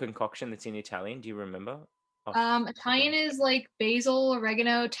usual concoction that's in Italian? Do you remember? Off the top of Italian is like basil,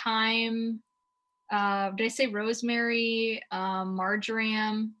 oregano, thyme. Did I say rosemary?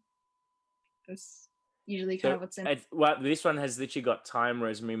 Marjoram. That's usually kind So of what's in. well, this one has literally got thyme,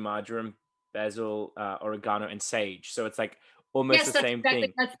 rosemary, marjoram, basil, oregano, and sage. So it's like almost Yes, the that's same exactly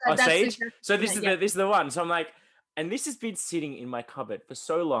thing. that's Oh, that's the sage. exact So yeah, yeah. this is the one. So I'm like, and this has been sitting in my cupboard for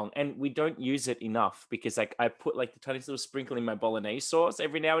so long, and we don't use it enough because like I put like the tiniest little sprinkle in my bolognese sauce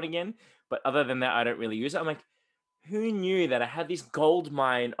every now and again. But other than that, I don't really use it. I'm like, who knew that I had this gold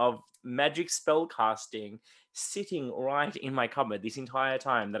mine of magic spell casting sitting right in my cupboard this entire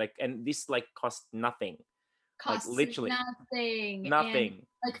time that I and this like cost nothing. Like Costs literally nothing. And nothing.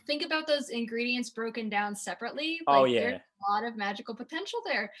 like think about those ingredients broken down separately. Oh Like there's yeah. a lot of magical potential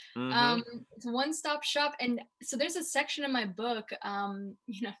there. Mhm. It's a one-stop shop. And so there's a section in my book,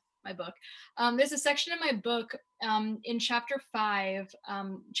 my book. There's a section in my book in chapter five.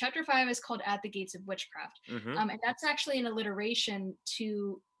 Chapter five is called At the Gates of Witchcraft. Mhm. And that's actually an alliteration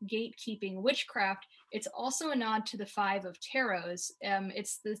to gatekeeping witchcraft It's also a nod to the Five of Tarots.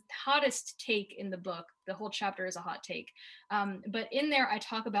 It's the hottest take in the book. The whole chapter is a hot take. But in there, I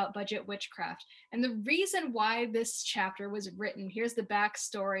talk about budget witchcraft. And the reason why this chapter was written, here's the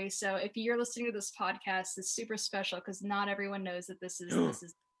backstory. So if you're listening to this podcast, it's super special because not everyone knows that this is the Are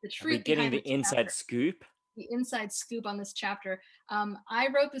we truth getting behind the this inside chapter, scoop? the inside scoop on this chapter. I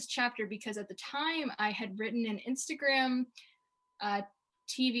wrote this chapter because at the time I had written an uh, Instagram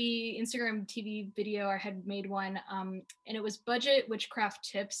TV video. I had made one, and it was budget witchcraft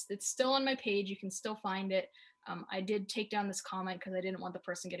tips. It's still on my page. You can still find it. I did take down this comment because I didn't want the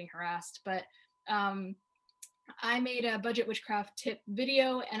person getting harassed, but um, I made a budget witchcraft tip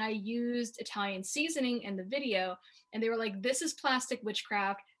video and I used Italian seasoning in the video. And they were like, this is plastic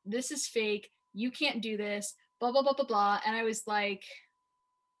witchcraft. This is fake. You can't do this, blah, blah, blah, blah, blah. And I was like,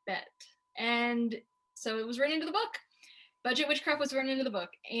 bet. And so it was written into the book. Budget witchcraft was written into the book.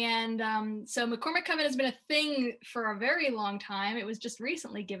 And so McCormick Coven has been a thing for a very long time. It was just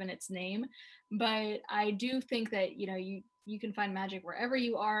recently given its name. But I do think that, you can find magic wherever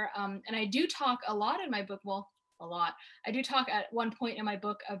you are. And I do talk a lot in my book. Well, a lot. I do talk at one point in my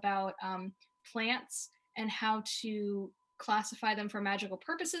book about plants and how to classify them for magical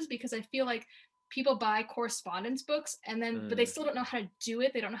purposes, because I feel like people buy correspondence books but they still don't know how to do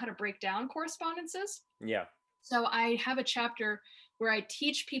it. They don't know how to break down correspondences. Yeah. So I have a chapter where I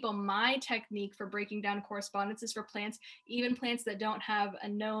teach people my technique for breaking down correspondences for plants, even plants that don't have a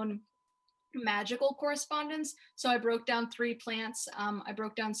known magical correspondence. So I broke down 3 plants. I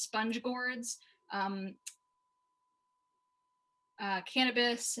broke down sponge gourds,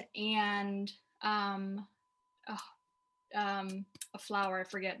 cannabis, and a flower. I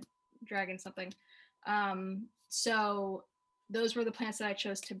forget, dragon something. So those were the plants that I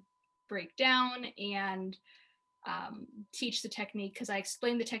chose to break down and teach the technique, because I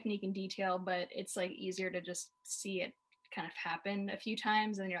explained the technique in detail, but it's like easier to just see it kind of happen a few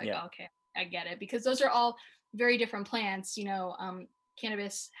times and you're like, Yeah. oh, okay, I get it, because those are all very different plants,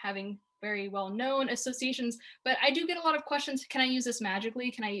 cannabis having very well known associations. But I do get a lot of questions, can I use this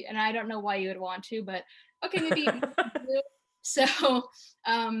magically, and I don't know why you would want to, but okay, maybe you can do it. So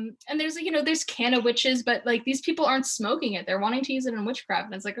and there's canna witches, but like these people aren't smoking it, they're wanting to use it in witchcraft,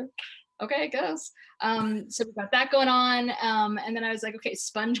 and it's like, okay, I guess. So we've got that going on. And then I was like, okay,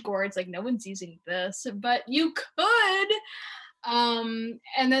 sponge gourds, like no one's using this, but you could. And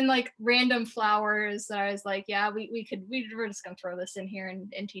then like random flowers that I was like, yeah, we're just gonna throw this in here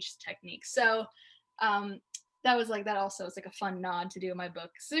and teach the technique. So that also is like a fun nod to do in my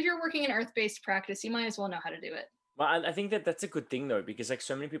book. So if you're working in earth-based practice, you might as well know how to do it. Well, I think that that's a good thing though, because like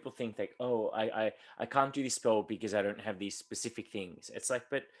so many people think like, oh, I can't do this spell because I don't have these specific things. It's like,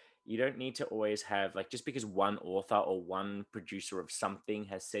 but you don't need to always have like, just because one author or one producer of something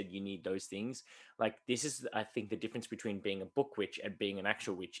has said you need those things. Like this is, I think, the difference between being a book witch and being an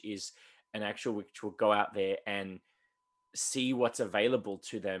actual witch is an actual witch will go out there and see what's available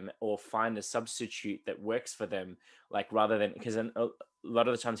to them or find a substitute that works for them, like rather than, because a lot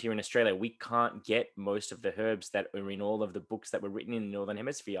of the times here in Australia we can't get most of the herbs that are in all of the books that were written in the northern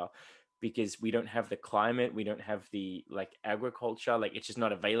hemisphere, because we don't have the climate, we don't have the like agriculture, like it's just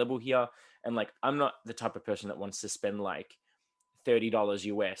not available here. And like I'm not the type of person that wants to spend like $30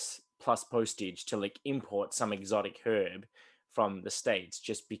 US plus postage to like import some exotic herb from the States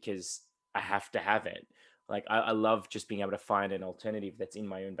just because I have to have it. Like I love just being able to find an alternative that's in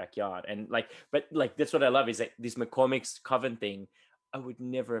my own backyard. And like, but like that's what I love is that this McCormick's Coven thing, I would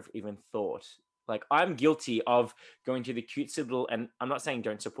never have even thought. Like I'm guilty of going to the cutesy little, and I'm not saying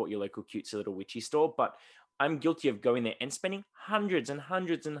don't support your local cutesy little witchy store, but I'm guilty of going there and spending hundreds and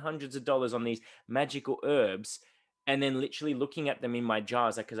hundreds and hundreds of dollars on these magical herbs, and then literally looking at them in my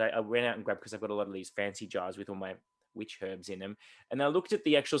jars, like because I went out and grabbed, because I've got a lot of these fancy jars with all my witch herbs in them, and I looked at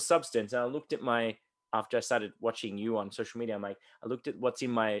the actual substance, and I looked at my, after I started watching you on social media, I'm like, I looked at what's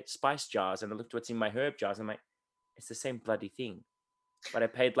in my spice jars and I looked at what's in my herb jars. I'm like, it's the same bloody thing. But I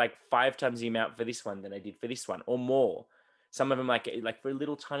paid like 5 times the amount for this one than I did for this one, or more. Some of them like for a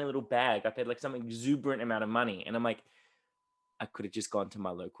little tiny little bag, I paid like some exuberant amount of money. And I'm like, I could have just gone to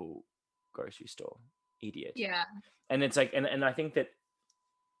my local grocery store. Idiot. Yeah. And it's like, and I think that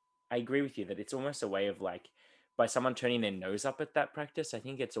I agree with you that it's almost a way of like, by someone turning their nose up at that practice, I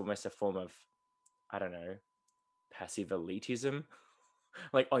think it's almost a form of, I don't know, passive elitism.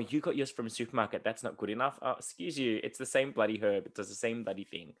 Like, oh, you got yours from a supermarket. That's not good enough. Oh, excuse you. It's the same bloody herb. It does the same bloody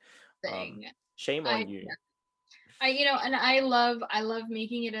thing. Thing. Shame I on you. I and I love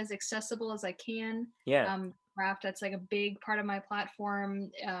making it as accessible as I can. Yeah. craft. That's like a big part of my platform.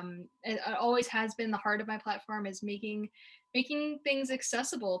 It always has been the heart of my platform is making things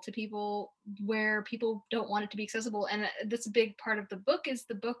accessible to people where people don't want it to be accessible. And that's a big part of the book. Is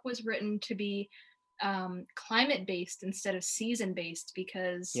the book was written to be climate based instead of season based,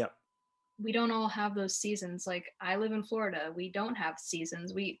 because Yep. we don't all have those seasons. Like I live in Florida, we don't have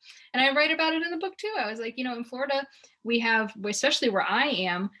seasons. And I write about it in the book too. I was like, in Florida, we have, especially where I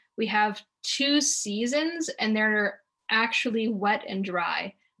am, we have 2 seasons and they're actually wet and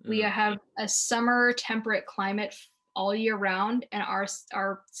dry. We have a summer temperate climate all year round, and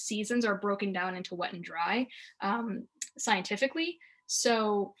our seasons are broken down into wet and dry, scientifically.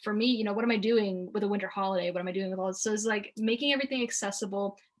 So for me, what am I doing with a winter holiday? What am I doing with all this? So it's like making everything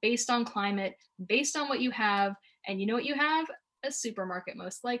accessible based on climate, based on what you have. And you know what you have? A supermarket,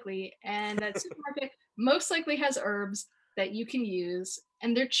 most likely. And that supermarket most likely has herbs that you can use,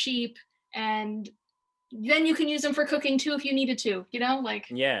 and they're cheap. And then you can use them for cooking too if you needed to, like.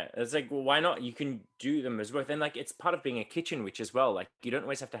 Yeah, it's like, well, why not? You can do them as well. And like, it's part of being a kitchen witch as well. Like, you don't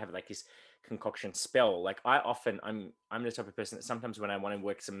always have to have like this concoction spell. Like, I'm the type of person that sometimes when I want to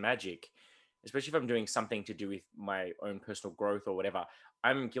work some magic, especially if I'm doing something to do with my own personal growth or whatever,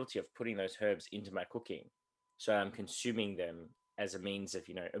 I'm guilty of putting those herbs into my cooking. So I'm consuming them as a means of,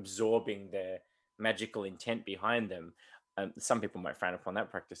 absorbing the magical intent behind them. Some people might frown upon that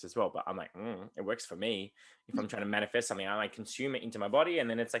practice as well, but I'm like, it works for me. If I'm trying to manifest something, I like consume it into my body, and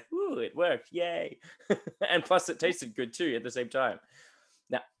then it's like, ooh, it worked, yay! And plus, it tasted good too at the same time.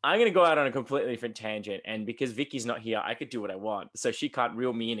 Now, I'm going to go out on a completely different tangent, and because Vicky's not here, I could do what I want. So she can't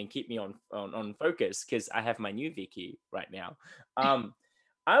reel me in and keep me on focus because I have my new Vicky right now.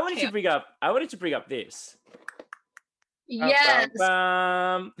 I wanted to bring up this. Yes.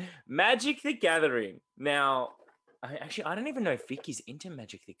 Magic the Gathering. Now, I don't even know if Vicky's into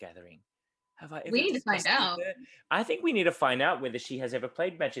Magic the Gathering. Have I ever? We need to find out. I think we need to find out whether she has ever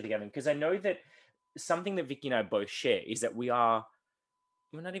played Magic the Gathering, because I know that something that Vicky and I both share is that we're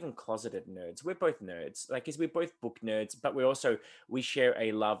not even closeted nerds. We're both nerds. Like, we're both book nerds, but we share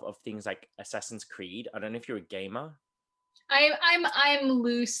a love of things like Assassin's Creed. I don't know if you're a gamer. I'm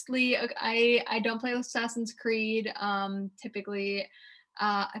loosely, I don't play Assassin's Creed. Typically,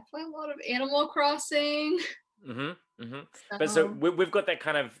 I play a lot of Animal Crossing. But so we've got that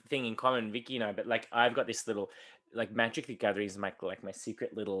kind of thing in common, Vicky and I. But like, I've got this little, like, Magic the Gathering is my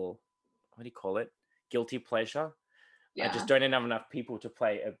secret little, what do you call it? Guilty pleasure. Yeah. I just don't have enough people to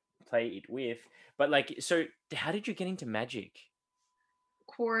play it with. But like, so how did you get into Magic?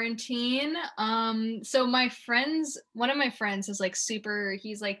 Quarantine. So one of my friends is like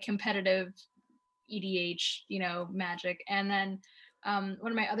he's like competitive EDH, Magic. And then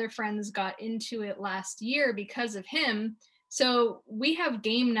one of my other friends got into it last year because of him. So we have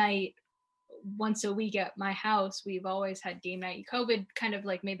game night once a week at my house. We've always had game night. COVID kind of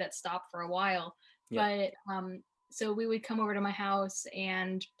like made that stop for a while. Yeah. But so we would come over to my house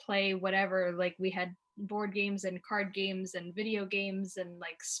and play whatever. Like, we had board games and card games and video games and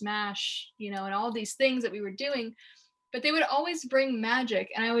like Smash, and all these things that we were doing. But they would always bring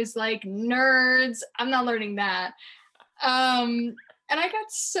Magic, and I was like, nerds, I'm not learning that. And I got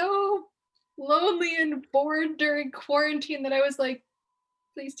so lonely and bored during quarantine that I was like,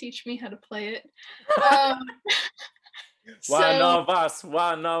 please teach me how to play it. One of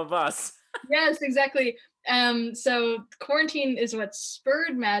us. Yes, exactly. So quarantine is what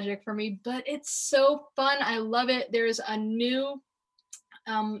spurred Magic for me, but it's so fun. I love it. There's a new,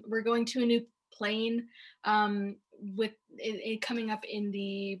 we're going to a new plane, with it coming up in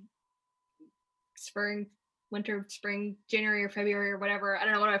the spring, January or February or whatever. I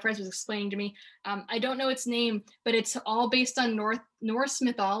don't know, what my friends was explaining to me. I don't know its name, but it's all based on Norse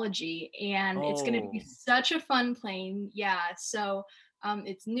mythology, and it's going to be such a fun plane. Yeah. So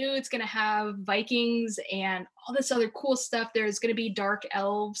it's new. It's going to have Vikings and all this other cool stuff. There's going to be dark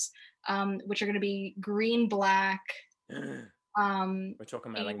elves, which are going to be green, black. We're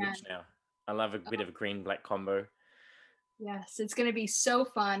talking my language now. I love a bit of a green-black combo. Yes, it's going to be so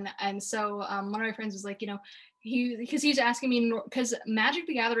fun. And so one of my friends was like, because he's asking me, because Magic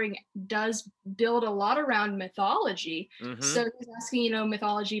the Gathering does build a lot around mythology. Mm-hmm. So he's asking,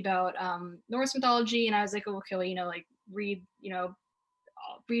 mythology about Norse mythology. And I was like, oh, okay, well, like read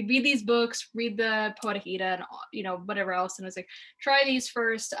these books, read the Poetic Edda, and whatever else. And I was like, try these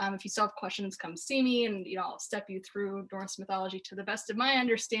first. If you still have questions, come see me, and I'll step you through Norse mythology to the best of my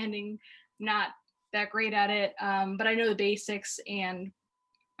understanding. Not that great at it, but I know the basics, and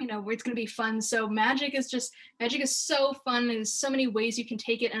it's going to be fun. So Magic is so fun. There's so many ways you can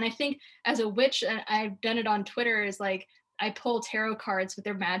take it, and I think as a witch, and I've done it on Twitter, is like, I pull tarot cards with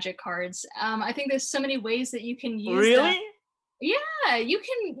their magic cards. I think there's so many ways that you can use them. Really? Yeah, you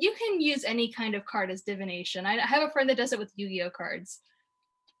can use any kind of card as divination. I have a friend that does it with Yu-Gi-Oh cards.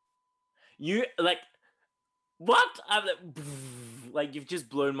 You like what? I'm like you've just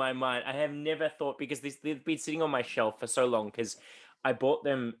blown my mind. I have never thought because they've been sitting on my shelf for so long because I bought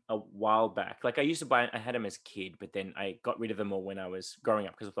them a while back. Like I used to buy, I had them as a kid, but then I got rid of them all when I was growing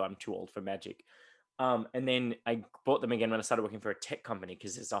up because I thought I'm too old for magic. And then I bought them again when I started working for a tech company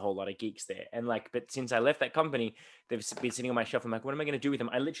because there's a whole lot of geeks there. And like, but since I left that company, they've been sitting on my shelf. I'm like, what am I going to do with them?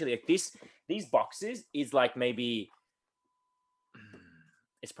 I literally like these boxes is like maybe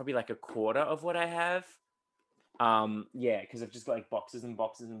it's probably like a quarter of what I have. Yeah, because I've just got like boxes and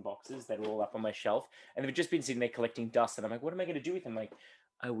boxes and boxes that are all up on my shelf, and they've just been sitting there collecting dust. And I'm like, what am I going to do with them? Like,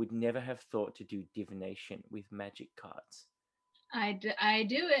 I would never have thought to do divination with magic cards. I do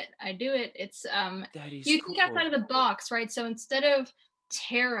it. I do it. It's That is you think outside cool. of the box, right? So instead of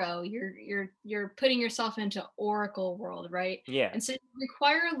tarot, you're putting yourself into oracle world, right? Yeah. And so you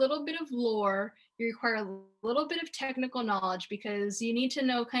require a little bit of lore, you require a little bit of technical knowledge because you need to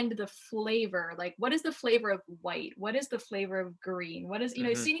know kind of the flavor. Like what is the flavor of white? What is the flavor of green? What is,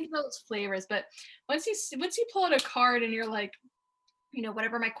 Hmm. so you need to know those flavors. But once you pull out a card and you're like,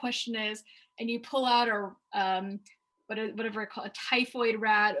 whatever my question is, and you pull out whatever I call a typhoid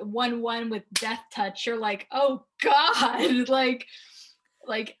rat 1/1 with death touch, you're like, oh god, like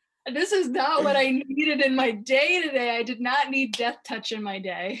this is not what I needed in my day today. I did not need death touch in my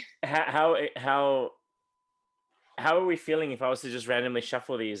day. How are we feeling if I was to just randomly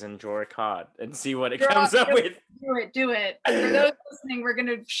shuffle these and draw a card and see what it Draw, comes up with? do it. For those listening, we're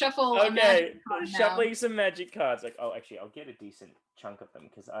gonna shuffle a magic Okay, card now. shuffling some magic cards. Like, oh, actually, I'll get a decent chunk of them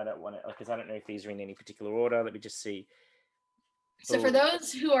because I don't want to. Because I don't know if these are in any particular order. Let me just see. So for Oh,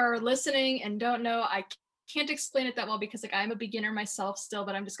 those who are listening and don't know, I can't explain it that well because like I'm a beginner myself still,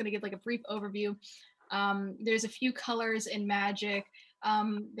 but I'm just going to give like a brief overview. There's a few colors in Magic.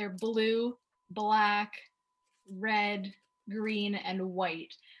 They're blue, black, red, green, and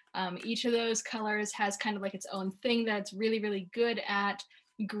white. Each of those colors has kind of like its own thing that it's really, really good at.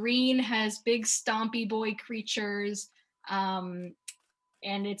 Green has big stompy boy creatures, um,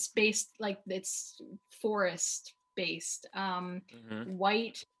 and it's based like it's forest based. hmm.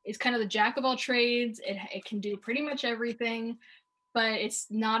 White is kind of the jack of all trades. It can do pretty much everything, but it's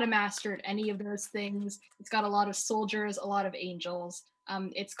not a master at any of those things. It's got a lot of soldiers, a lot of angels.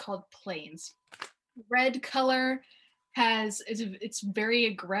 It's called plains. Red color it's very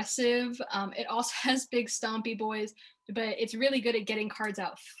aggressive. It also has big stompy boys, but it's really good at getting cards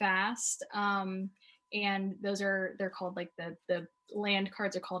out fast. And they're called like the land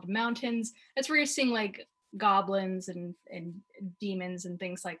cards are called mountains. That's where you're seeing like goblins and demons and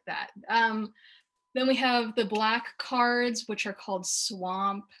things like that. Then we have the black cards, which are called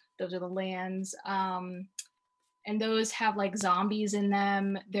swamp. Those are the lands. And those have like zombies in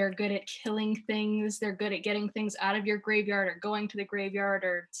them. They're good at killing things. They're good at getting things out of your graveyard or going to the graveyard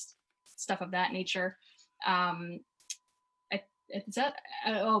or stuff of that nature. Um, is that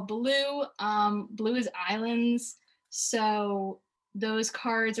blue? Blue is islands. So those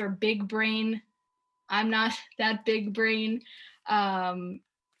cards are big brain. I'm not that big brain.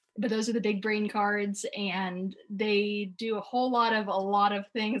 But those are the big brain cards, and they do a lot of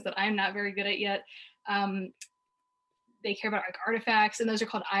things that I'm not very good at yet. Um, they care about like artifacts, and those are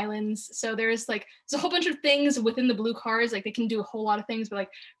called islands. So there's a whole bunch of things within the blue cards. Like they can do a whole lot of things, but like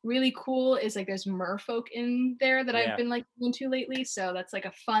really cool is like there's merfolk in there that I've Yeah, been like into lately. So that's like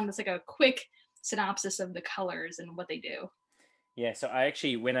a quick synopsis of the colors and what they do. yeah. So I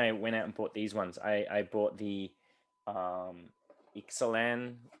actually, when I went out and bought these ones, I bought the um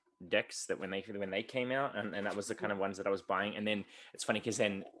Ixalan decks that when they came out, and that was the kind of ones that I was buying. And then it's funny because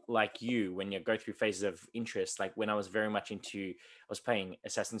then, like you, when you go through phases of interest, like when I was very much into, I was playing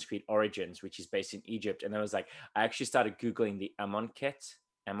Assassin's Creed Origins, which is based in Egypt, and I was like, I actually started googling the Amonkhet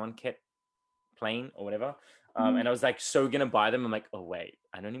plane or whatever. Mhm. And I was like, so gonna buy them. I'm like, oh wait,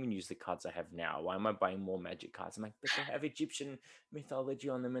 I don't even use the cards I have now. Why am I buying more magic cards? I'm like, but they have Egyptian mythology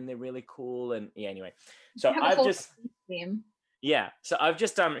on them and they're really cool. And yeah, anyway. So They have a I've whole just theme. yeah, so I've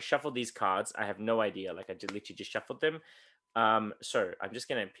just shuffled these cards. I have no idea. Like I just literally just shuffled them. So I'm just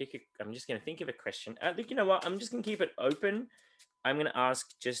gonna think of a question. I think you know what? I'm just gonna keep it open. I'm gonna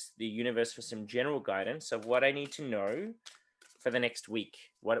ask just the universe for some general guidance of what I need to know for the next week.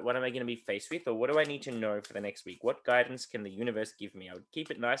 What am I gonna be faced with, or what do I need to know for the next week? What guidance can the universe give me? I would keep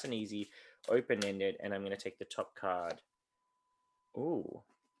it nice and easy, open ended, and I'm gonna take the top card. Ooh.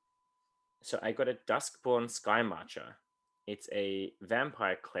 So I got a Duskborn Sky Marcher. It's a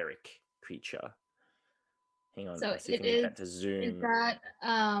vampire cleric creature. Hang on, So let's see if it we can get that to is zoom. that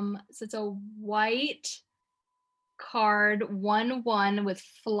so it's a white card 1/1 with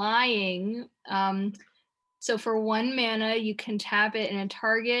flying. So for 1 mana, you can tap it, and a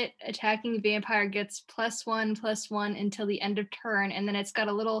target attacking vampire gets +1/+1 until the end of turn. And then it's got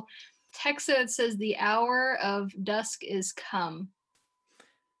a little text that says, "The hour of dusk is come."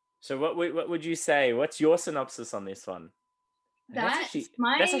 So what would you say? What's your synopsis on this one? And That's that's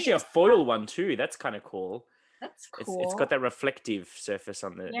my actually a foil one too. That's kind of cool. That's It's got cool. that reflective surface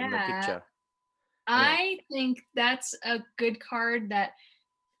on the in the Yeah. picture. Anyway, I think that's a good card that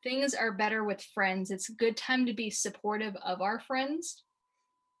things are better with friends. It's a good time to be supportive of our friends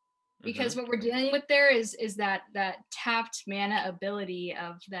hmm because what we're dealing with there is that tapped mana ability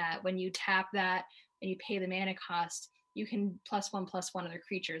of that when you tap that and you pay the mana cost, you can +1/+1 other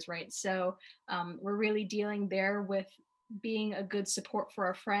creatures, right? So we're really dealing there with being a good support for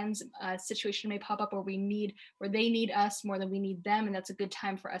our friends. A situation may pop up where they need us more than we need them, and that's a good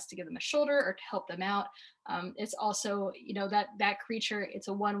time for us to give them a shoulder or to help them out. It's also, that creature, it's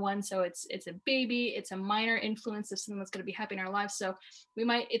a 1/1, so it's a baby, it's a minor influence of something that's going to be happening in our lives. So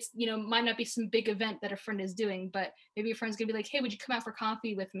might not be some big event that a friend is doing, but maybe a friend's gonna be like, hey, would you come out for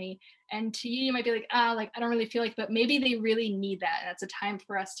coffee with me? And to you, you might be like, like I don't really feel like, but maybe they really need that. And that's a time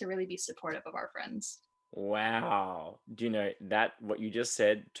for us to really be supportive of our friends. wow. Do you know that what you just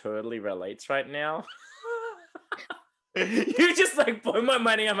said totally relates right now? You just like blow my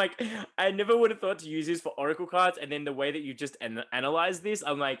money. I'm like, I never would have thought to use this for oracle cards, and then the way that you just analyze this,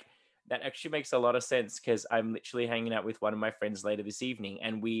 I'm like, that actually makes a lot of sense because I'm literally hanging out with one of my friends later this evening,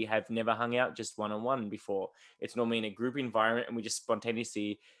 and we have never hung out just one on one before. It's normally in a group environment, and we just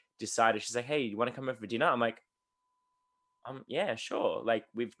spontaneously decided. She's like, "Hey, you want to come over for dinner?" I'm like, yeah, sure. Like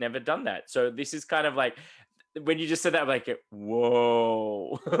we've never done that, so this is kind of like when you just said that, I'm like,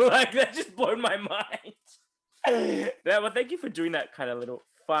 whoa, like that just blew my mind. Yeah, well, thank you for doing that kind of little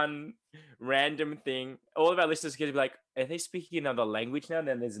fun, random thing. All of our listeners get to be like, are they speaking another language now?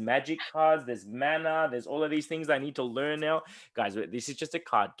 Then there's magic cards, there's mana, there's all of these things I need to learn now. Guys, this is just a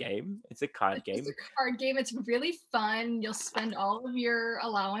card game. It's a card It's just game. a card game. It's really fun. You'll spend all of your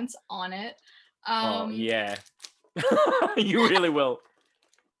allowance on it. Oh, Um, yeah. You really will.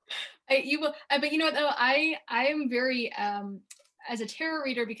 you will, but you know what though, I am very as a tarot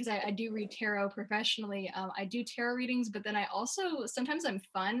reader, because I do read tarot professionally. I do tarot readings, but then I also sometimes I'm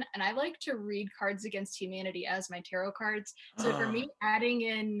fun and I like to read Cards Against Humanity as my tarot cards. So for me, adding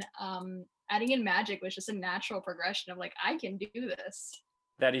in magic was just a natural progression of like I can do this.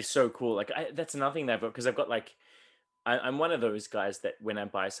 That is so cool. Like that's another thing that I've got because I've got like I'm one of those guys that when I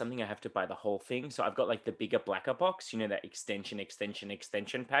buy something, I have to buy the whole thing. So I've got like the bigger blacker box, you know, that extension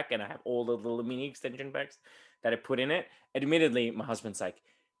pack, and I have all the little mini extension packs that I put in it. Admittedly, my husband's like,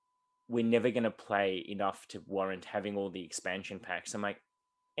 we're never gonna play enough to warrant having all the expansion packs. I'm like,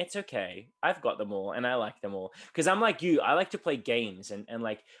 it's okay. I've got them all and I like them all. Because I'm like you, I like to play games and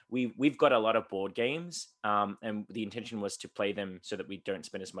like we've got a lot of board games. And the intention was to play them so that we don't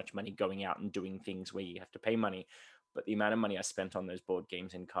spend as much money going out and doing things where you have to pay money. But the amount of money I spent on those board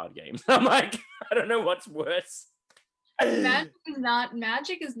games and card games, I'm like, I don't know what's worse. Magic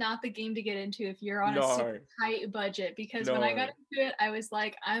is not the game to get into if you're on a super No, tight budget, because when I got no. into it I was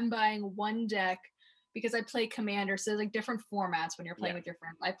like, I'm buying one deck because I play Commander. So there's like different formats when you're playing Yeah. with your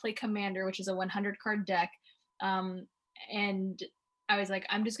friends. I play Commander, which is a 100 card deck. And I was like,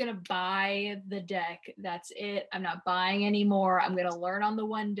 I'm just gonna buy the deck. That's it. I'm not buying anymore. I'm gonna learn on the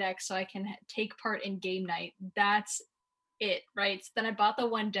one deck so I can take part in game night. That's it, right? So then I bought the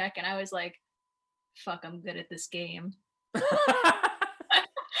one deck and I was like, fuck, I'm good at this game.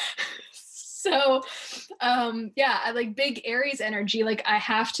 So yeah, I like big Aries energy. Like I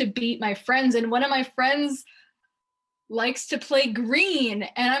have to beat my friends, and one of my friends likes to play green,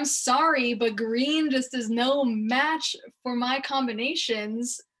 and I'm sorry, but green just is no match for my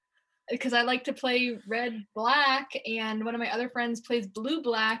combinations, because I like to play red black, and one of my other friends plays blue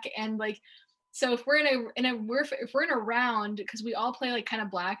black. And like, so if we're if we're in a round, because we all play like kind of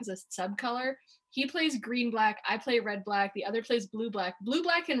black as a sub color, he plays green black, I play red black, the other plays blue black. Blue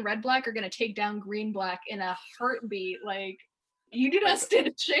black and red black are gonna take down green black in a heartbeat. Like, you do not Like, stand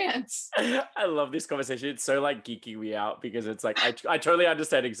a chance. I love this conversation. It's so like geeking me out because it's like I totally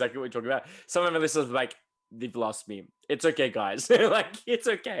understand exactly what you're talking about. Some of my listeners are like, they've lost me. It's okay, guys. Like it's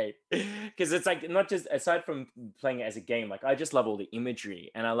okay. Because it's like not just aside from playing it as a game, like I just love all the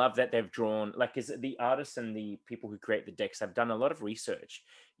imagery. And I love that they've drawn like is the artists and the people who create the decks have done a lot of research,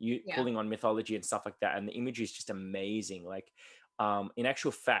 you Yeah. pulling on mythology and stuff like that. And the imagery is just amazing. Like in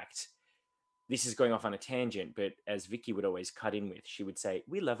actual fact, this is going off on a tangent, but as Vicky would always cut in with, she would say,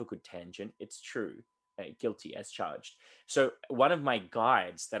 "We love a good tangent. It's true." guilty as charged. So one of my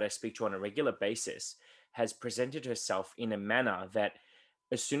guides that I speak to on a regular basis has presented herself in a manner that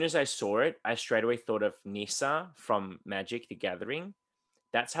as soon as I saw it, I straight away thought of Nissa from Magic the Gathering.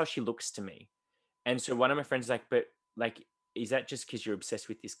 That's how she looks to me. And so one of my friends was like, but like, is that just because you're obsessed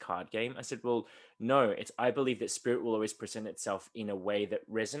with this card game? I said, well, no, it's I believe that spirit will always present itself in a way that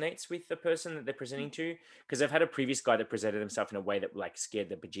resonates with the person that they're presenting to. Because I've had a previous guy that presented himself in a way that like scared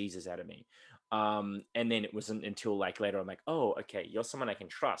the bejesus out of me. And then it wasn't until like later I'm like, oh, okay, you're someone I can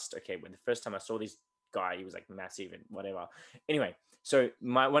trust. Okay, when the first time I saw this guy, he was like massive and whatever. Anyway, so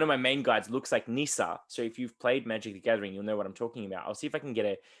one of my main guides looks like Nissa. So if you've played Magic the Gathering, you'll know what I'm talking about. I'll see if I can get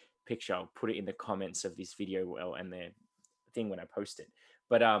a picture. I'll put it in the comments of this video and the thing when I post it.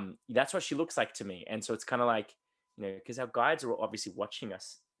 But that's what she looks like to me. And so it's kind of like, because our guides are obviously watching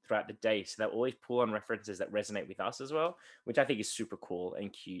us throughout the day, so they'll always pull on references that resonate with us as well, which I think is super cool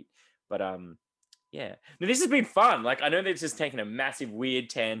and cute. But yeah, now, this has been fun. Like, I know this has taken a massive weird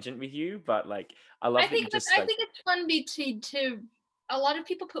tangent with you, but like I love that you just I think it's fun to a lot of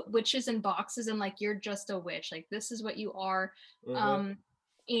people put witches in boxes and like you're just a witch, like this is what you are.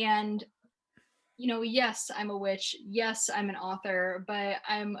 And yes, I'm a witch, yes, I'm an author, but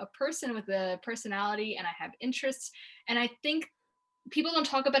I'm a person with a personality and I have interests. And I think people don't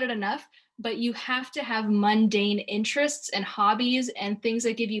talk about it enough, but you have to have mundane interests and hobbies and things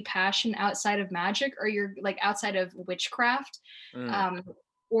that give you passion outside of magic, or you're like outside of witchcraft. um,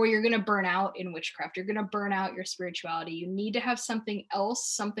 or you're going to burn out in witchcraft, you're going to burn out your spirituality. You need to have something else,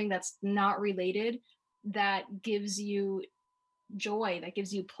 something that's not related, that gives you joy, that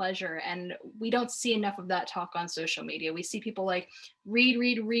gives you pleasure. And we don't see enough of that talk on social media. We see people like read,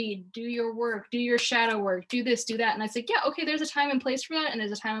 do your work, do your shadow work, do this, do that. And I was like, yeah, okay, there's a time and place for that. And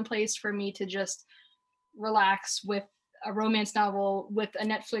there's a time and place for me to just relax with a romance novel, with a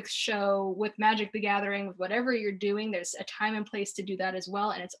Netflix show, with Magic the Gathering, with whatever you're doing. There's a time and place to do that as well.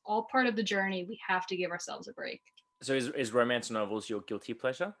 And it's all part of the journey. We have to give ourselves a break. So is romance novels your guilty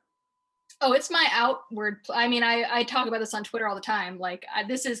pleasure? Oh, it's my outward. I mean, I talk about this on Twitter all the time. Like,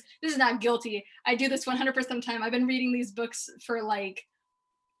 this is not guilty. I do this 100% of the time. I've been reading these books for like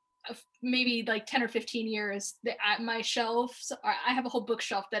maybe like 10 or 15 years. My shelves I have a whole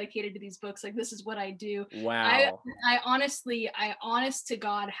bookshelf dedicated to these books. Like, this is what I do. Wow. I honest to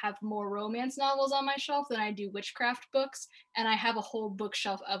God have more romance novels on my shelf than I do witchcraft books, and I have a whole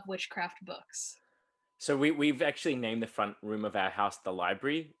bookshelf of witchcraft books. So we've actually named the front room of our house the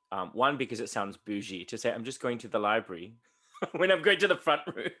library. One, because it sounds bougie to say I'm just going to the library when I'm going to the front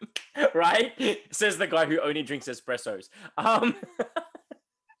room, right? Says the guy who only drinks espressos.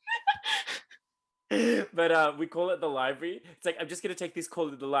 But we call it the library. It's like, I'm just gonna take this call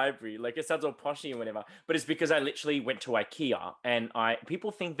to the library. Like, it sounds all poshy and whatever, but it's because I literally went to IKEA, and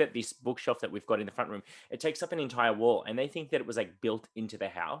people think that this bookshelf that we've got in the front room, it takes up an entire wall, and they think that it was like built into the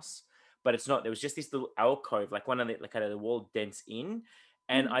house, but it's not. There was just this little alcove, like one of the like kind of the wall dents in,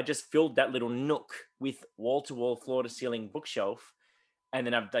 and I just filled that little nook with wall to wall, floor to ceiling bookshelf. And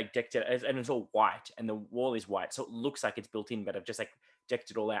then I've like decked it, and it's all white, and the wall is white, so it looks like it's built in. But I've just like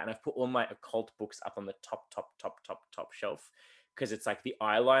decked it all out, and I've put all my occult books up on the top shelf, because it's like the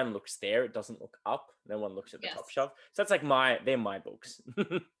eye line looks there; it doesn't look up. No one looks at the top shelf, so that's like they're my books.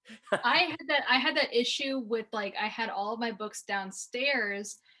 I had that issue with, like, I had all of my books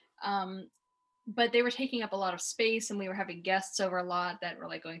downstairs, but they were taking up a lot of space, and we were having guests over a lot that were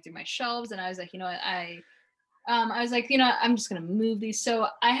like going through my shelves, and I was like, I was like, I'm just going to move these. So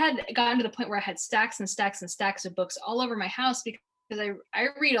I had gotten to the point where I had stacks and stacks and stacks of books all over my house, because I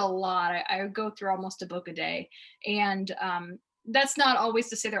read a lot. I go through almost a book a day. And that's not always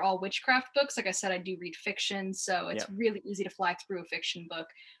to say they're all witchcraft books. Like I said, I do read fiction. So it's really easy to fly through a fiction book.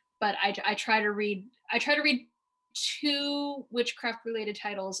 But I try to read 2 witchcraft related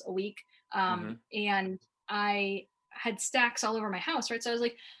titles a week. And I had stacks all over my house, right? So I was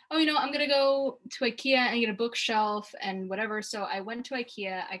like, oh, I'm gonna go to IKEA and get a bookshelf and whatever. So I went to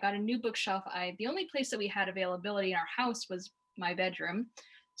IKEA, I got a new bookshelf. The only place that we had availability in our house was my bedroom.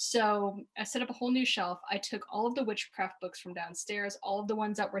 So I set up a whole new shelf. I took all of the witchcraft books from downstairs, all of the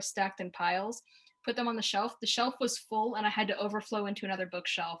ones that were stacked in piles, put them on the shelf. The shelf was full, and I had to overflow into another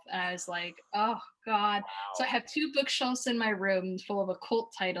bookshelf. And I was like, oh God. Wow. So I have 2 bookshelves in my room full of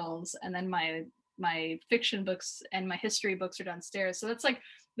occult titles, and then my fiction books and my history books are downstairs. So that's like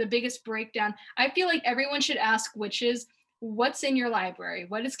the biggest breakdown. I feel like everyone should ask witches, what's in your library?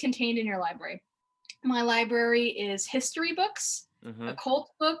 What is contained in your library? My library is history books,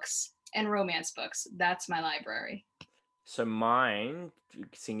 occult books, and romance books. That's my library. So mine,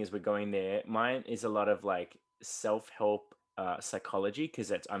 seeing as we're going there, mine is a lot of like self-help psychology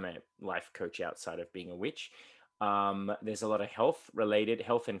because I'm a life coach outside of being a witch. There's a lot of health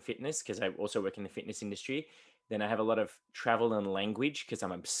and fitness because I also work in the fitness industry. Then I have a lot of travel and language because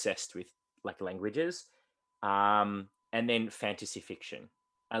I'm obsessed with like languages. And then fantasy fiction.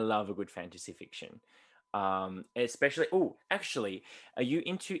 I love a good fantasy fiction. Especially, oh, actually, are you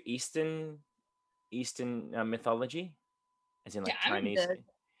into Eastern mythology, as in Yeah, like Chinese?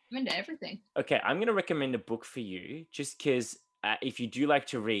 I'm into everything. Okay, I'm going to recommend a book for you just because if you do like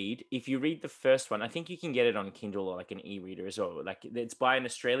to read, if you read the first one, I think you can get it on Kindle or like an e-reader as well. Like it's by an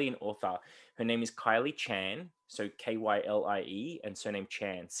Australian author. Her name is Kylie Chan, so Kyle and surname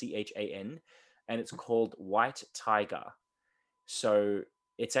Chan, Chan, and it's called White Tiger. So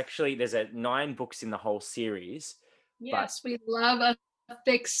it's actually there's 9 books in the whole series, but Yes, we love a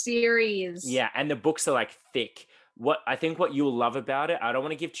thick series. yeah, and the books are like thick. What you'll love about it, I don't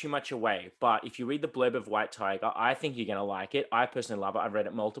want to give too much away, but if you read the blurb of White Tiger, I think you're gonna like it. I personally love it. I've read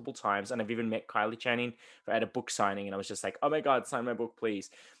it multiple times, and I've even met Kylie Channing at a book signing, and I was just like, "Oh my god, sign my book,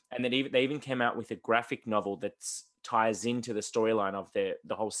 please!" And then they even came out with a graphic novel that ties into the storyline of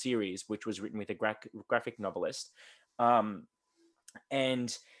the whole series, which was written with a graphic novelist. Um,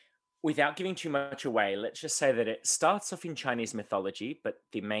 and without giving too much away, let's just say that it starts off in Chinese mythology, but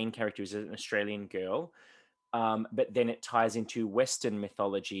the main character is an Australian girl. But then it ties into Western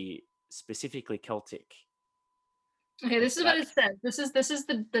mythology, specifically Celtic. Okay, And this so is what that it says. This is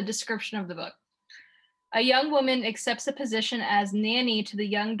the description of the book. A young woman accepts a position as nanny to the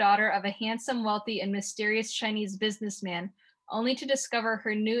young daughter of a handsome, wealthy, and mysterious Chinese businessman, only to discover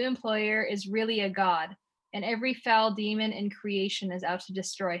her new employer is really a god, and every foul demon in creation is out to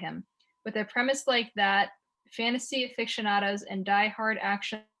destroy him. With a premise like that, fantasy aficionados and die-hard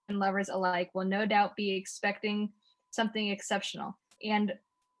action lovers alike will no doubt be expecting something exceptional. And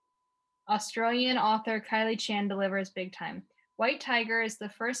Australian author Kylie Chan delivers big time. White Tiger is the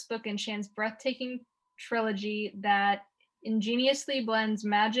first book in Chan's breathtaking trilogy that ingeniously blends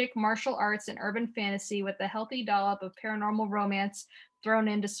magic, martial arts, and urban fantasy with a healthy dollop of paranormal romance thrown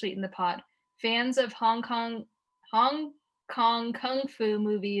in to sweeten the pot. Fans of Hong Kong kung fu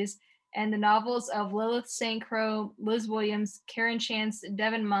movies and the novels of Lilith St. Croix, Liz Williams, Karen Chance,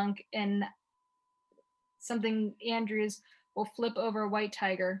 Devin Monk, and something Andrews will flip over White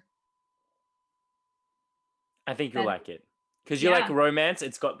Tiger. I think you'll That like it because you like yeah, romance.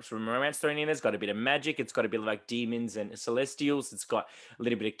 It's got some romance thrown in. It's got a bit of magic. It's got a bit of like demons and celestials. It's got a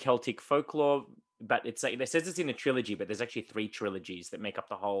little bit of Celtic folklore. But it's like it says it's in a trilogy, but there's actually 3 trilogies that make up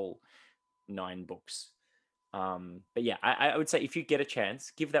the whole 9 books. But yeah, I would say if you get a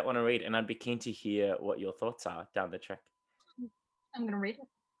chance, give that one a read, and I'd be keen to hear what your thoughts are down the track. I'm gonna read it.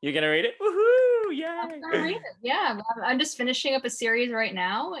 You're gonna read it? Woohoo! I'm Yay! gonna read it. Yeah, I'm just finishing up a series right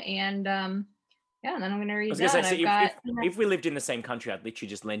now, and yeah, and then I'm gonna I read was gonna say, that. so I've got if we lived in the same country, I'd literally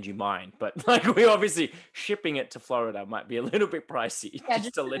just lend you mine. But like, we obviously shipping it to Florida might be a little bit pricey yeah,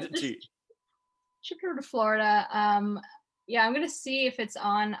 just to lend it to you. ship it over to Florida. Yeah, I'm gonna see if it's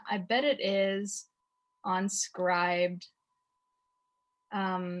on. I bet it is on Scribed.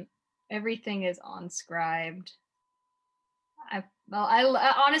 Everything is on Scribed. I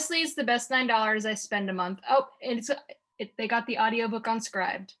honestly, it's the best $9 I spend a month. Oh, they got the audiobook on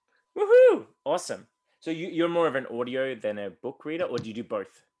Scribed. Woohoo! Awesome. So you're more of an audio than a book reader, or do you do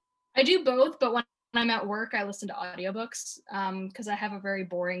both? I do both, but when I'm at work, I listen to audiobooks because I have a very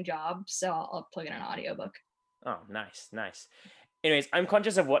boring job, so I'll plug in an audiobook. Oh, nice, nice. Anyways, I'm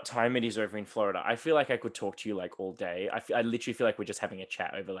conscious of what time it is over in Florida. I feel like I could talk to you like all day. I literally feel like we're just having a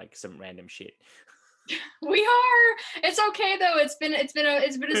chat over like some random shit. We are. It's okay though. It's been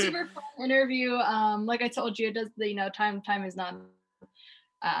a super fun interview. Like I told you, it does. Time is not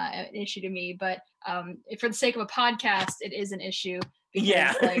an issue to me, but for the sake of a podcast, it is an issue because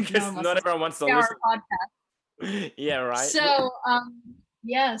Yeah, like no because one wants not to everyone wants to our listen. podcast. Yeah, right. So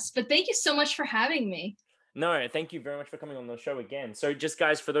yes, but thank you so much for having me. No, thank you very much for coming on the show again. So, just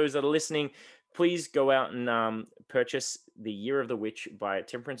guys, for those that are listening, please go out and purchase The Year of the Witch by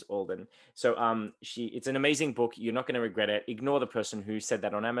Temperance Alden. So, it's an amazing book. You're not going to regret it. Ignore the person who said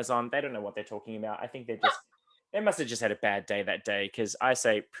that on Amazon. They don't know what they're talking about. I think they must have just had a bad day that day because I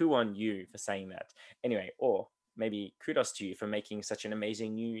say poo on you for saying that. Anyway, or maybe kudos to you for making such an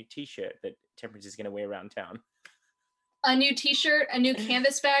amazing new T-shirt that Temperance is going to wear around town. A new T-shirt, a new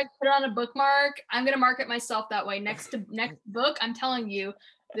canvas bag, put it on a bookmark. I'm gonna market myself that way. Next book, I'm telling you,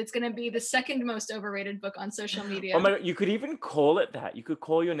 it's gonna be the second most overrated book on social media. Oh my God, you could even call it that. You could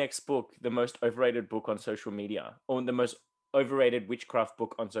call your next book the most overrated book on social media, or the most overrated witchcraft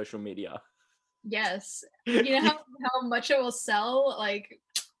book on social media. Yes, you know how much it will sell. Like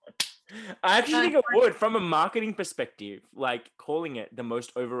I actually think it For- would, from a marketing perspective, like calling it the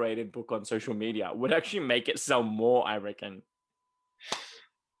most overrated book on social media would actually make it sell more, I reckon.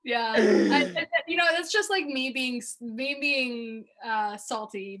 yeah, that's just like me being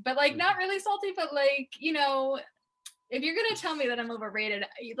salty, but like not really salty, but like if you're gonna tell me that I'm overrated,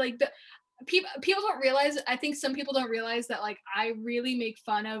 like the people don't realize. I think some people don't realize that like I really make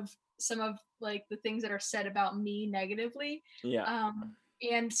fun of some of like the things that are said about me negatively. Yeah.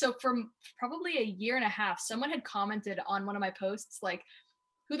 And so for probably a year and a half, someone had commented on one of my posts like,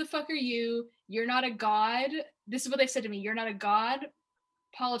 "Who the fuck are you? You're not a god." This is what they said to me: "You're not a god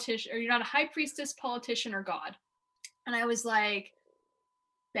politician, or you're not a high priestess, politician, or god." And I was like,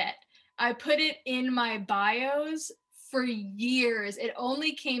 bet. I put it in my bios for years. It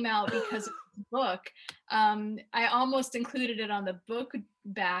only came out because of the book. I almost included it on the book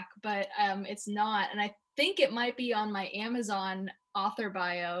back, but it's not. And I think it might be on my Amazon author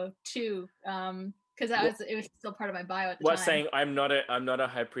bio too, because it was still part of my bio at the What time. saying I'm not a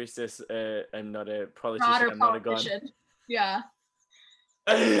high priestess, I'm not a politician, God or I'm not a god. politician. Yeah.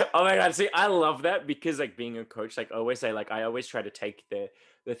 Oh my god, see, I love that because like being a coach, like I always say, like I always try to take the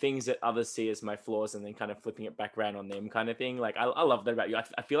things that others see as my flaws and then kind of flipping it back around on them kind of thing. Like I love that about you.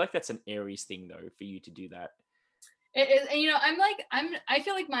 I feel like that's an Aries thing though, for you to do that. It is, and I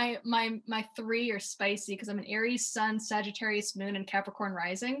feel like my three are spicy because I'm an Aries sun, Sagittarius moon, and Capricorn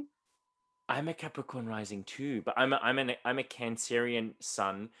rising. I'm a Capricorn rising too, but I'm a Cancerian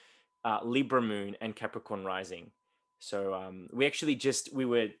sun, Libra moon, and Capricorn rising. So we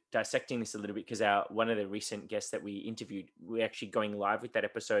were dissecting this a little bit because our one of the recent guests that we interviewed, we're actually going live with that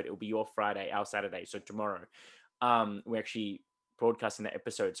episode. It'll be your Friday, our Saturday, so tomorrow. We're actually broadcasting that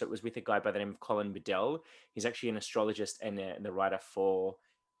episode. So it was with a guy by the name of Colin Bedell. He's actually an astrologist and the writer for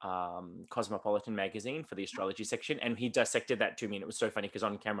Cosmopolitan magazine for the astrology section, and he dissected that to me, and it was so funny because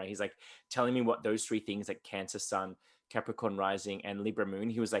on camera he's like telling me what those three things, like Cancer sun, Capricorn rising, and Libra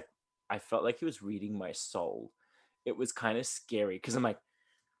moon, he was like, I felt like he was reading my soul. It was kind of scary because I'm like,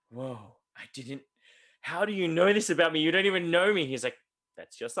 whoa, I didn't, how do you know this about me? You don't even know me. He's like,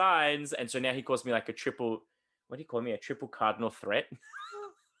 that's your signs. And so now he calls me like a triple, what do you call me, a triple cardinal threat?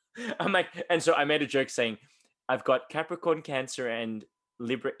 I'm like, and so I made a joke saying, I've got Capricorn, Cancer, and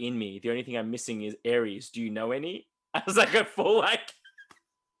Libra in me. The only thing I'm missing is Aries. Do you know any? I was like a full like.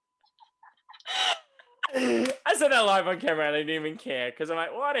 I said that live on camera and I didn't even care because I'm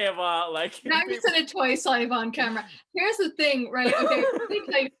like, whatever. Like, Now you said it twice live on camera. Here's the thing, right? Okay, let me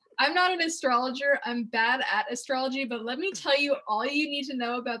tell you, I'm not an astrologer. I'm bad at astrology, but let me tell you all you need to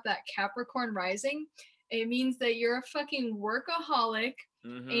know about that Capricorn rising. It means that you're a fucking workaholic.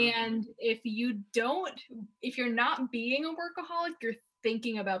 And if you're not being a workaholic, you're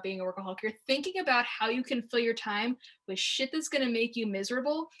thinking about being a workaholic. You're thinking about how you can fill your time with shit that's going to make you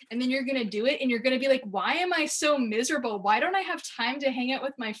miserable. And then you're going to do it and you're going to be like, why am I so miserable? Why don't I have time to hang out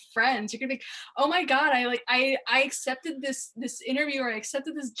with my friends? You're going to be, oh my God, I accepted this interview, or I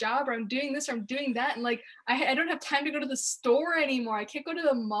accepted this job, or I'm doing this, or I'm doing that. And like, I don't have time to go to the store anymore. I can't go to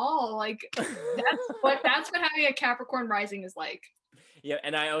the mall. Like that's what having a Capricorn rising is like. Yeah,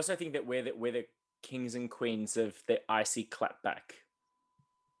 and I also think that we're the kings and queens of the icy clapback.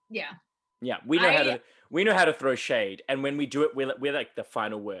 Yeah. Yeah, we know how to throw shade, and when we do it, we're like the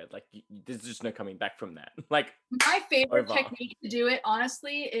final word. Like there's just no coming back from that. Like my favorite over. technique to do it,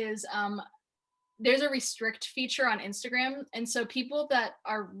 honestly, is there's a restrict feature on Instagram, and so people that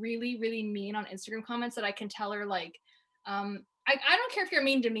are really really mean on Instagram comments that I can tell are like, I don't care if you're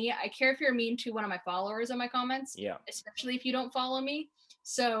mean to me. I care if you're mean to one of my followers on my comments. Yeah. Especially if you don't follow me.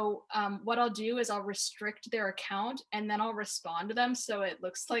 So what I'll do is I'll restrict their account and then I'll respond to them so it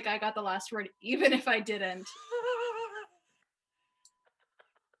looks like I got the last word, even if I didn't.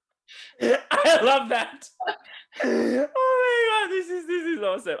 I love that. Oh my god, this is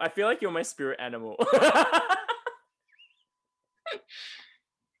awesome. I feel like you're my spirit animal.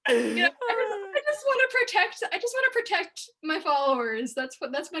 I just want to protect my followers. That's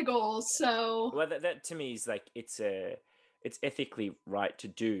my goal. So well, that to me is like it's ethically right to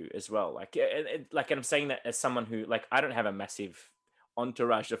do as well. Like and I'm saying that as someone who, like, I don't have a massive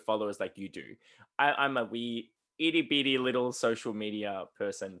entourage of followers like you do. I'm a wee itty bitty little social media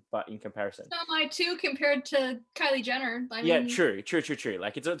person, but in comparison, not my two compared to Kylie Jenner. I yeah, mean, true.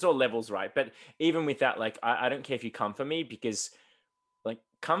 Like it's all levels, right? But even with that, like I don't care if you come for me, because like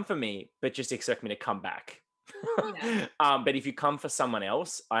come for me, but just expect me to come back. Yeah. But if you come for someone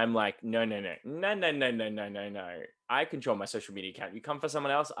else, I'm like, no. I control my social media account. You come for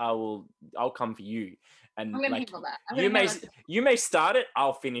someone else, I'll come for you. And I'm gonna like, handle that. you may start it,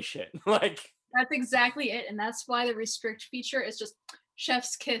 I'll finish it. Like that's exactly it, and that's why the restrict feature is just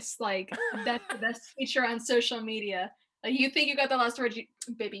chef's kiss, like that's the best feature on social media. Like you think you got the last word,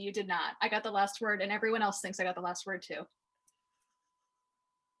 baby, you did not. I got the last word, and everyone else thinks I got the last word too.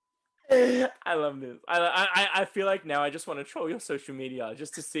 I love this. I feel like now I just want to troll your social media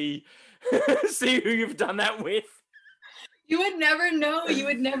just to see see who you've done that with. You would never know. You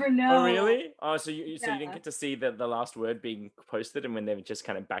would never Oh know. really? Oh, so you didn't Yeah, get to see the last word being posted and when they've just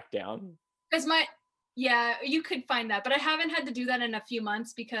kind of backed down. because my yeah, you could find that, but I haven't had to do that in a few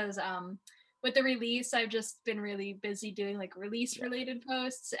months because with the release, I've just been really busy doing like release Yeah, related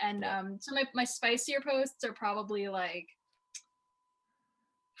posts, and yeah. so my spicier posts are probably like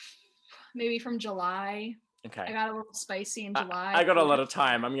maybe from July. I Okay. got a little spicy in I, July. I got a lot of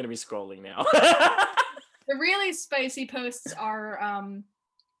time. I'm gonna be scrolling now. The really spicy posts are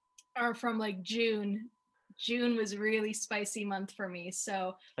from like June. June was a really spicy month for me.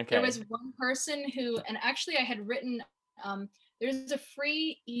 So there Okay. was one person who, and actually I had written, there's a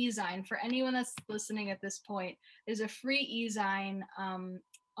free e-zine for anyone that's listening at this point. There's a free e-zine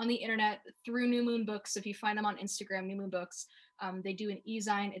on the internet through New Moon Books. If you find them on Instagram, New Moon Books, they do an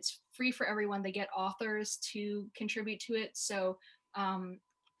e-zine. It's free for everyone. They get authors to contribute to it. So um,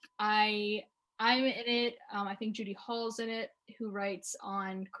 I I'm in it. I think Judy Hall's in it, who writes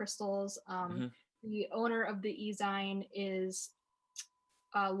on crystals. Mhm. The owner of the e-zine is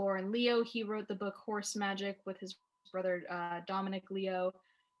Lauren Leo. He wrote the book Horse Magic with his brother Dominic Leo,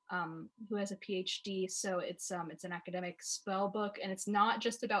 who has a PhD. So it's an academic spell book, and it's not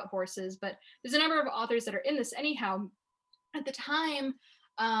just about horses, but there's a number of authors that are in this. Anyhow, at the time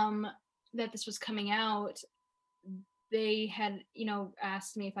um, that this was coming out, they had,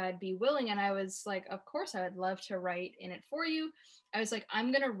 asked me if I'd be willing, and I was like, of course I would love to write in it for you. I was like,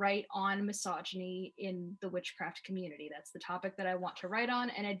 I'm going to write on misogyny in the witchcraft community. That's the topic that I want to write on,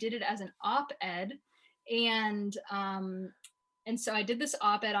 and I did it as an op-ed. And so I did this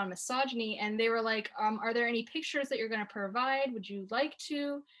op-ed on misogyny, and they were like, are there any pictures that you're going to provide? Would you like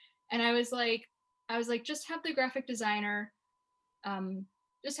to? And I was like, just have the graphic designer, um,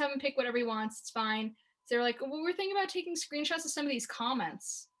 just have him pick whatever he wants. It's fine. So they're like, well, we're thinking about taking screenshots of some of these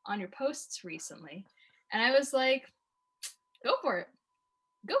comments on your posts recently. And I was like, go for it.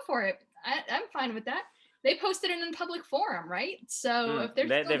 Go for it. I'm fine with that. They posted it in a public forum, right? So if they're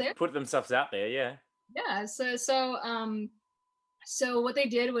still They've there, put themselves out there. Yeah. yeah. So what they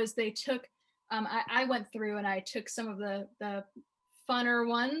did was they took, I went through and I took some of the funner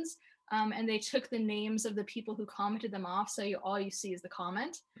ones, and they took the names of the people who commented them off. So all you see is the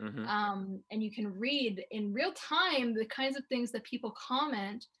comment, Hmm. and you can read in real time the kinds of things that people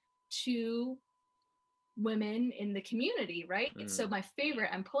comment to women in the community, right? So Mm. my favorite,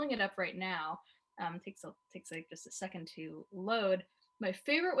 I'm pulling it up right now. Takes like just a second to load. My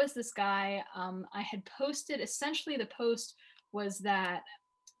favorite was this guy. I had posted, essentially the post was that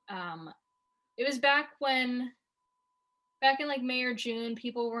um, it was back in like May or June,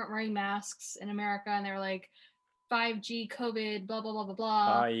 people weren't wearing masks in America, and they were like 5G, COVID, blah blah blah blah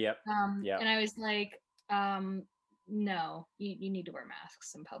blah. Yep. Yep. And I was like, no, you need to wear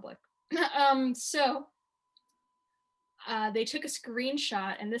masks in public. So they took a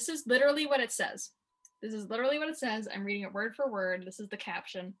screenshot, and this is literally what it says. This is literally what it says. I'm reading it word for word. This is the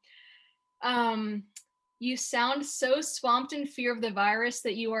caption. Um, you sound so swamped in fear of the virus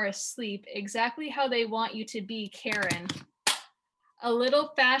that you are asleep, exactly how they want you to be, Karen. A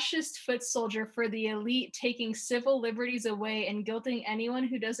little fascist foot soldier for the elite, taking civil liberties away and guilting anyone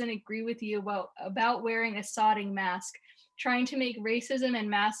who doesn't agree with you about wearing a sodding mask. Trying to make racism and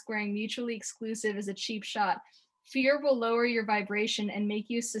mask wearing mutually exclusive is a cheap shot. Fear will lower your vibration and make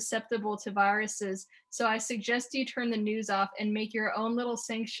you susceptible to viruses. So I suggest you turn the news off and make your own little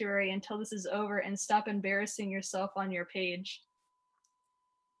sanctuary until this is over, and stop embarrassing yourself on your page.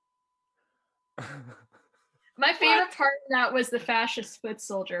 My What? favorite part of that was the fascist foot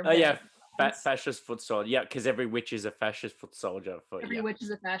soldier Oh yeah, bit. fascist foot soldier. Yeah, because every witch is a fascist foot soldier. For Every yeah, witch is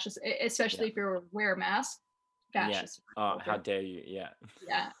a fascist, yeah, especially if you wear a mask. yeah. Fascist Oh, how soldier. dare you? Yeah.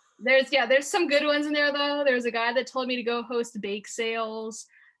 Yeah. There's some good ones in there though. There's a guy that told me to go host bake sales.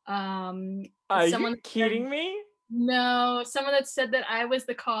 Um, Are you someone said kidding me? no. Someone that said that I was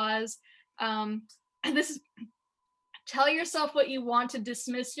the cause. And this is, tell yourself what you want to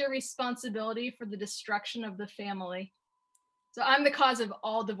dismiss your responsibility for the destruction of the family. So I'm the cause of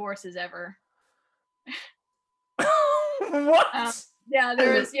all divorces ever. Um, What?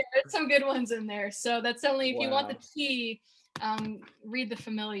 there's some good ones in there. So that's only if you want the Wow. tea. Read The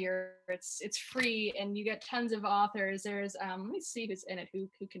Familiar. It's free, and you get tons of authors. There's let me see who's in it, who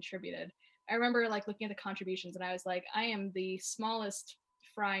contributed. I remember like looking at the contributions, and I was like, I am the smallest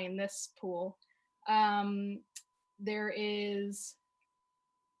fry in this pool. There is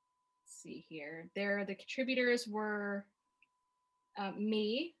see here. There, the contributors were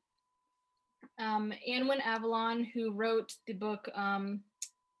me, Anwen Avalon, who wrote the book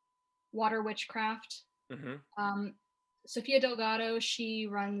Water Witchcraft. Mm-hmm. Sophia Delgado, she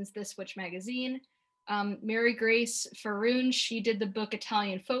runs This Witch magazine. Mary Grace Faroon, she did the book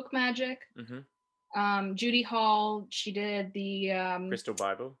Italian Folk Magic. Mm-hmm. Judy Hall, she did the Crystal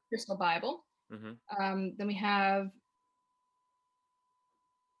Bible. Crystal Bible. Mm-hmm. Then we have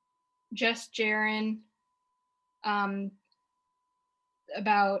Jess Jaron,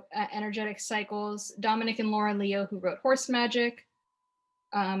 about energetic cycles. Dominic and Lauren Leo, who wrote Horse Magic.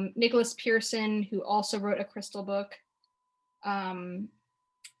 Nicholas Pearson, who also wrote a crystal book. And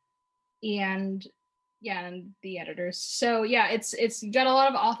yeah, and the editors. So yeah, it's got a lot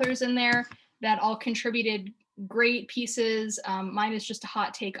of authors in there that all contributed great pieces. Mine is just a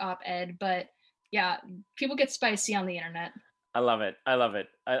hot take op-ed, but yeah, people get spicy on the internet. I love it. I love it.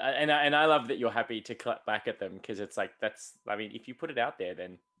 And I love that you're happy to clap back at them, because it's like, that's, I mean, if you put it out there,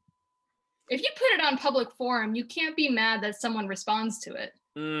 then if you put it on public forum, you can't be mad that someone responds to it.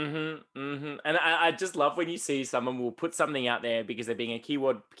 Mm-hmm, mm-hmm. And I just love when you see someone will put something out there because they're being a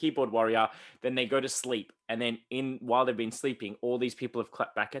keyboard warrior, then they go to sleep, and then while they've been sleeping, all these people have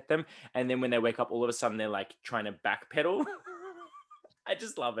clapped back at them, and then when they wake up, all of a sudden they're like trying to backpedal. I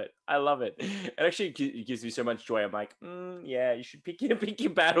just love it. I love it. It actually gives me so much joy. I'm like, yeah, you should pick your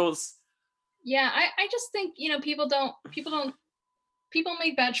battles. Yeah, I just think, people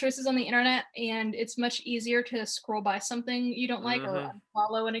make bad choices on the internet, and it's much easier to scroll by something you don't like or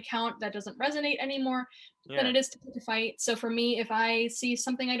unfollow an account that doesn't resonate anymore than it is to pick a fight. So for me, if I see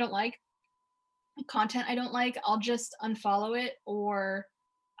something I don't like, content I don't like, I'll just unfollow it, or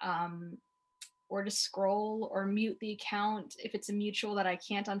just scroll or mute the account. If it's a mutual that I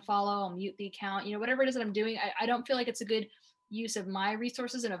can't unfollow, I'll mute the account. Whatever it is that I'm doing, I don't feel like it's a good use of my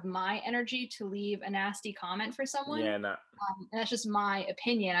resources and of my energy to leave a nasty comment for someone. Yeah, no. And that's just my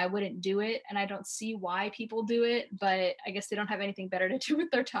opinion. I wouldn't do it, and I don't see why people do it, but I guess they don't have anything better to do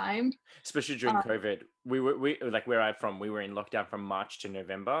with their time. Especially during COVID, we like, where I'm from, we were in lockdown from March to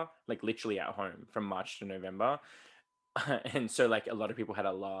November, like literally at home from March to November. And so like a lot of people had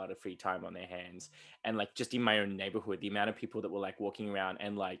a lot of free time on their hands, and like just in my own neighborhood, the amount of people that were like walking around,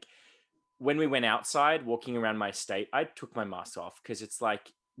 and like when we went outside walking around my state, I took my mask off, because it's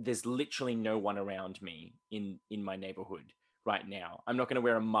like there's literally no one around me in my neighborhood right now. I'm not going to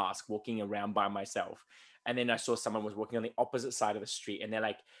wear a mask walking around by myself. And then I saw someone was walking on the opposite side of the street, and they're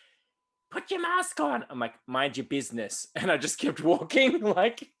like, put your mask on. I'm like, mind your business. And I just kept walking,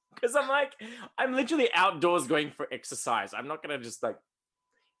 like, because I'm like, I'm literally outdoors going for exercise. I'm not going to just like,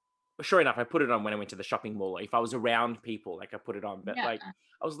 sure enough, I put it on when I went to the shopping mall. If I was around people, like I put it on, but Yeah. like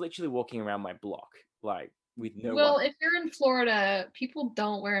I was literally walking around my block, like with no Well, one. if you're in Florida, people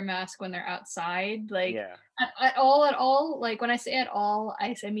don't wear a mask when they're outside. Like Yeah. at all. Like when I say at all,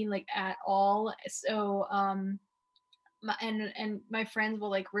 I mean like at all. So and my friends will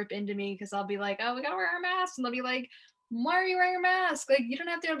like rip into me because I'll be like, oh, we gotta wear our masks, and they'll be like, why are you wearing a mask? Like you don't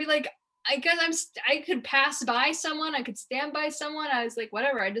have to. I'll be like, I guess I could pass by someone, I could stand by someone. I was like,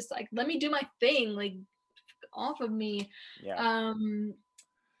 whatever. I just like, let me do my thing. Like off of me. Yeah.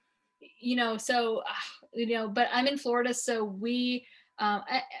 So but I'm in Florida, so we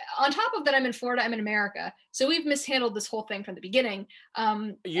on top of that, I'm in Florida, I'm in America, so we've mishandled this whole thing from the beginning.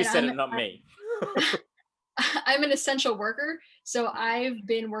 You said it, not me. I'm an essential worker, so I've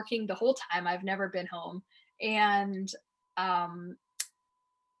been working the whole time. I've never been home, and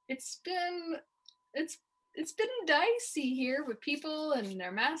it's been dicey here with people and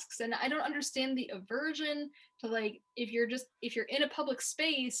their masks, and I don't understand the aversion to, like, if you're in a public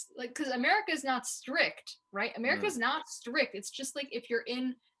space, like, because America is not strict, right? America's not strict. It's just like if you're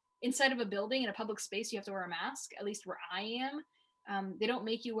inside of a building in a public space, you have to wear a mask, at least where I am. They don't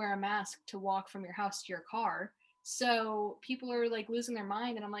make you wear a mask to walk from your house to your car. So people are like losing their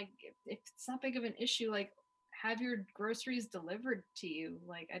mind, and I'm like, if it's not big of an issue, like, have your groceries delivered to you.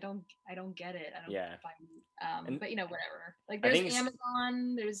 Like, I don't get it. I don't Yeah. but whatever. Like, there's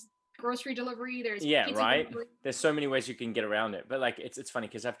Amazon, there's grocery delivery, there's pizza right. delivery. There's so many ways you can get around it, but like it's funny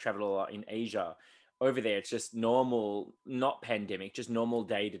because I've traveled a lot in Asia. Over there, it's just normal, not pandemic, just normal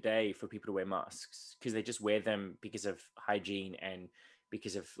day to day for people to wear masks, because they just wear them because of hygiene and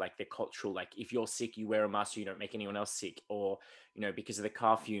because of like their cultural, like if you're sick, you wear a mask so you don't make anyone else sick, or because of the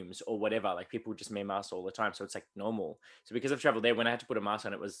car fumes or whatever. Like people just wear masks all the time, so it's like normal. So because I've traveled there, when I had to put a mask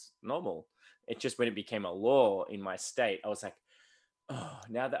on, it was normal. It's just when it became a law in my state, I was like, oh,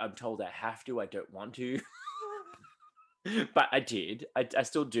 now that I'm told I have to, I don't want to. But I did. I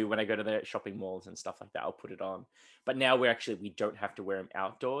still do when I go to the shopping malls and stuff like that. I'll put it on. But now we don't have to wear them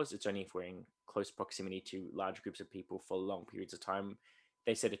outdoors. It's only if we're in close proximity to large groups of people for long periods of time.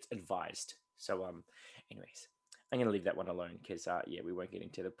 They said it's advised. So anyways, I'm gonna leave that one alone because yeah, we won't get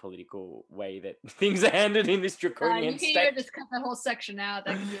into the political way that things are handled in this You draconian can state. either just cut that whole section out.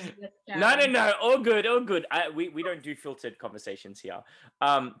 That can just be a No, all good, all good. We don't do filtered conversations here.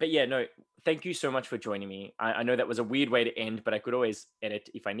 But yeah, no, thank you so much for joining me. I know that was a weird way to end, but I could always edit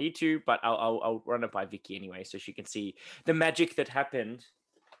if I need to. But I'll run it by Vicky anyway, so she can see the magic that happened.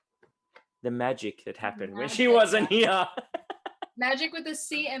 The magic that happened when she wasn't here. Magic with a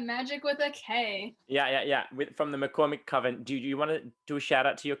C and magic with a K. Yeah. From the McCormick Coven. Do you want to do a shout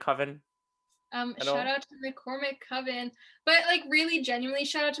out to your coven? Shout out to McCormick Coven, but like really genuinely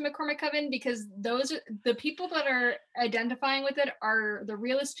shout out to McCormick Coven, because those are the people that are identifying with it are the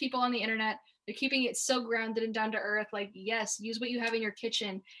realest people on the internet. They're keeping it so grounded and down to earth. Like, yes, use what you have in your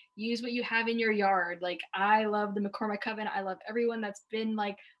kitchen, use what you have in your yard. Like, I love the McCormick Coven. I love everyone that's been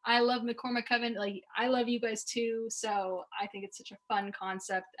like, I love McCormick Coven. Like, I love you guys too. So I think it's such a fun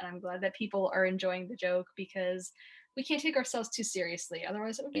concept, and I'm glad that people are enjoying the joke, because we can't take ourselves too seriously.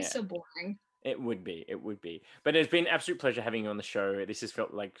 Otherwise, it would be so boring. It would be. But it's been an absolute pleasure having you on the show. This has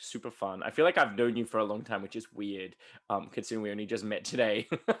felt like super fun. I feel like I've known you for a long time, which is weird, considering we only just met today.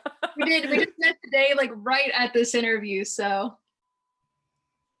 We just met today, like right at this interview, so.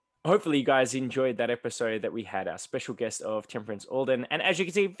 Hopefully you guys enjoyed that episode that we had our special guest of Temperance Alden. And as you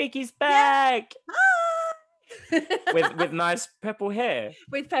can see, Vicky's back! Hi! with nice purple hair.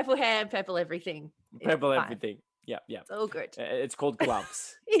 With purple hair and purple everything. Purple everything. Yeah. It's all good. It's called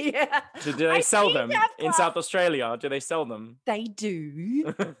gloves. Yeah. So do they sell them in South Australia? Do they sell them? They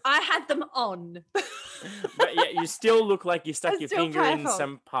do. I had them on. But yeah, you still look like you stuck your finger in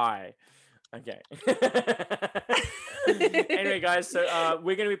some pie. Okay. Anyway, guys, so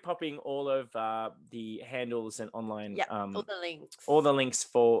we're going to be popping all of the handles and online all the links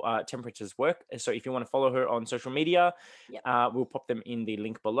for Temperature's work. So if you want to follow her on social media, we'll pop them in the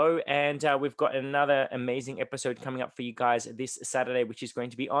link below. And we've got another amazing episode coming up for you guys this Saturday, which is going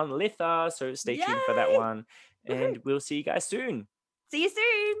to be on Litha. So stay tuned for that one. And we'll see you guys soon. See you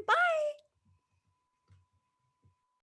soon. Bye.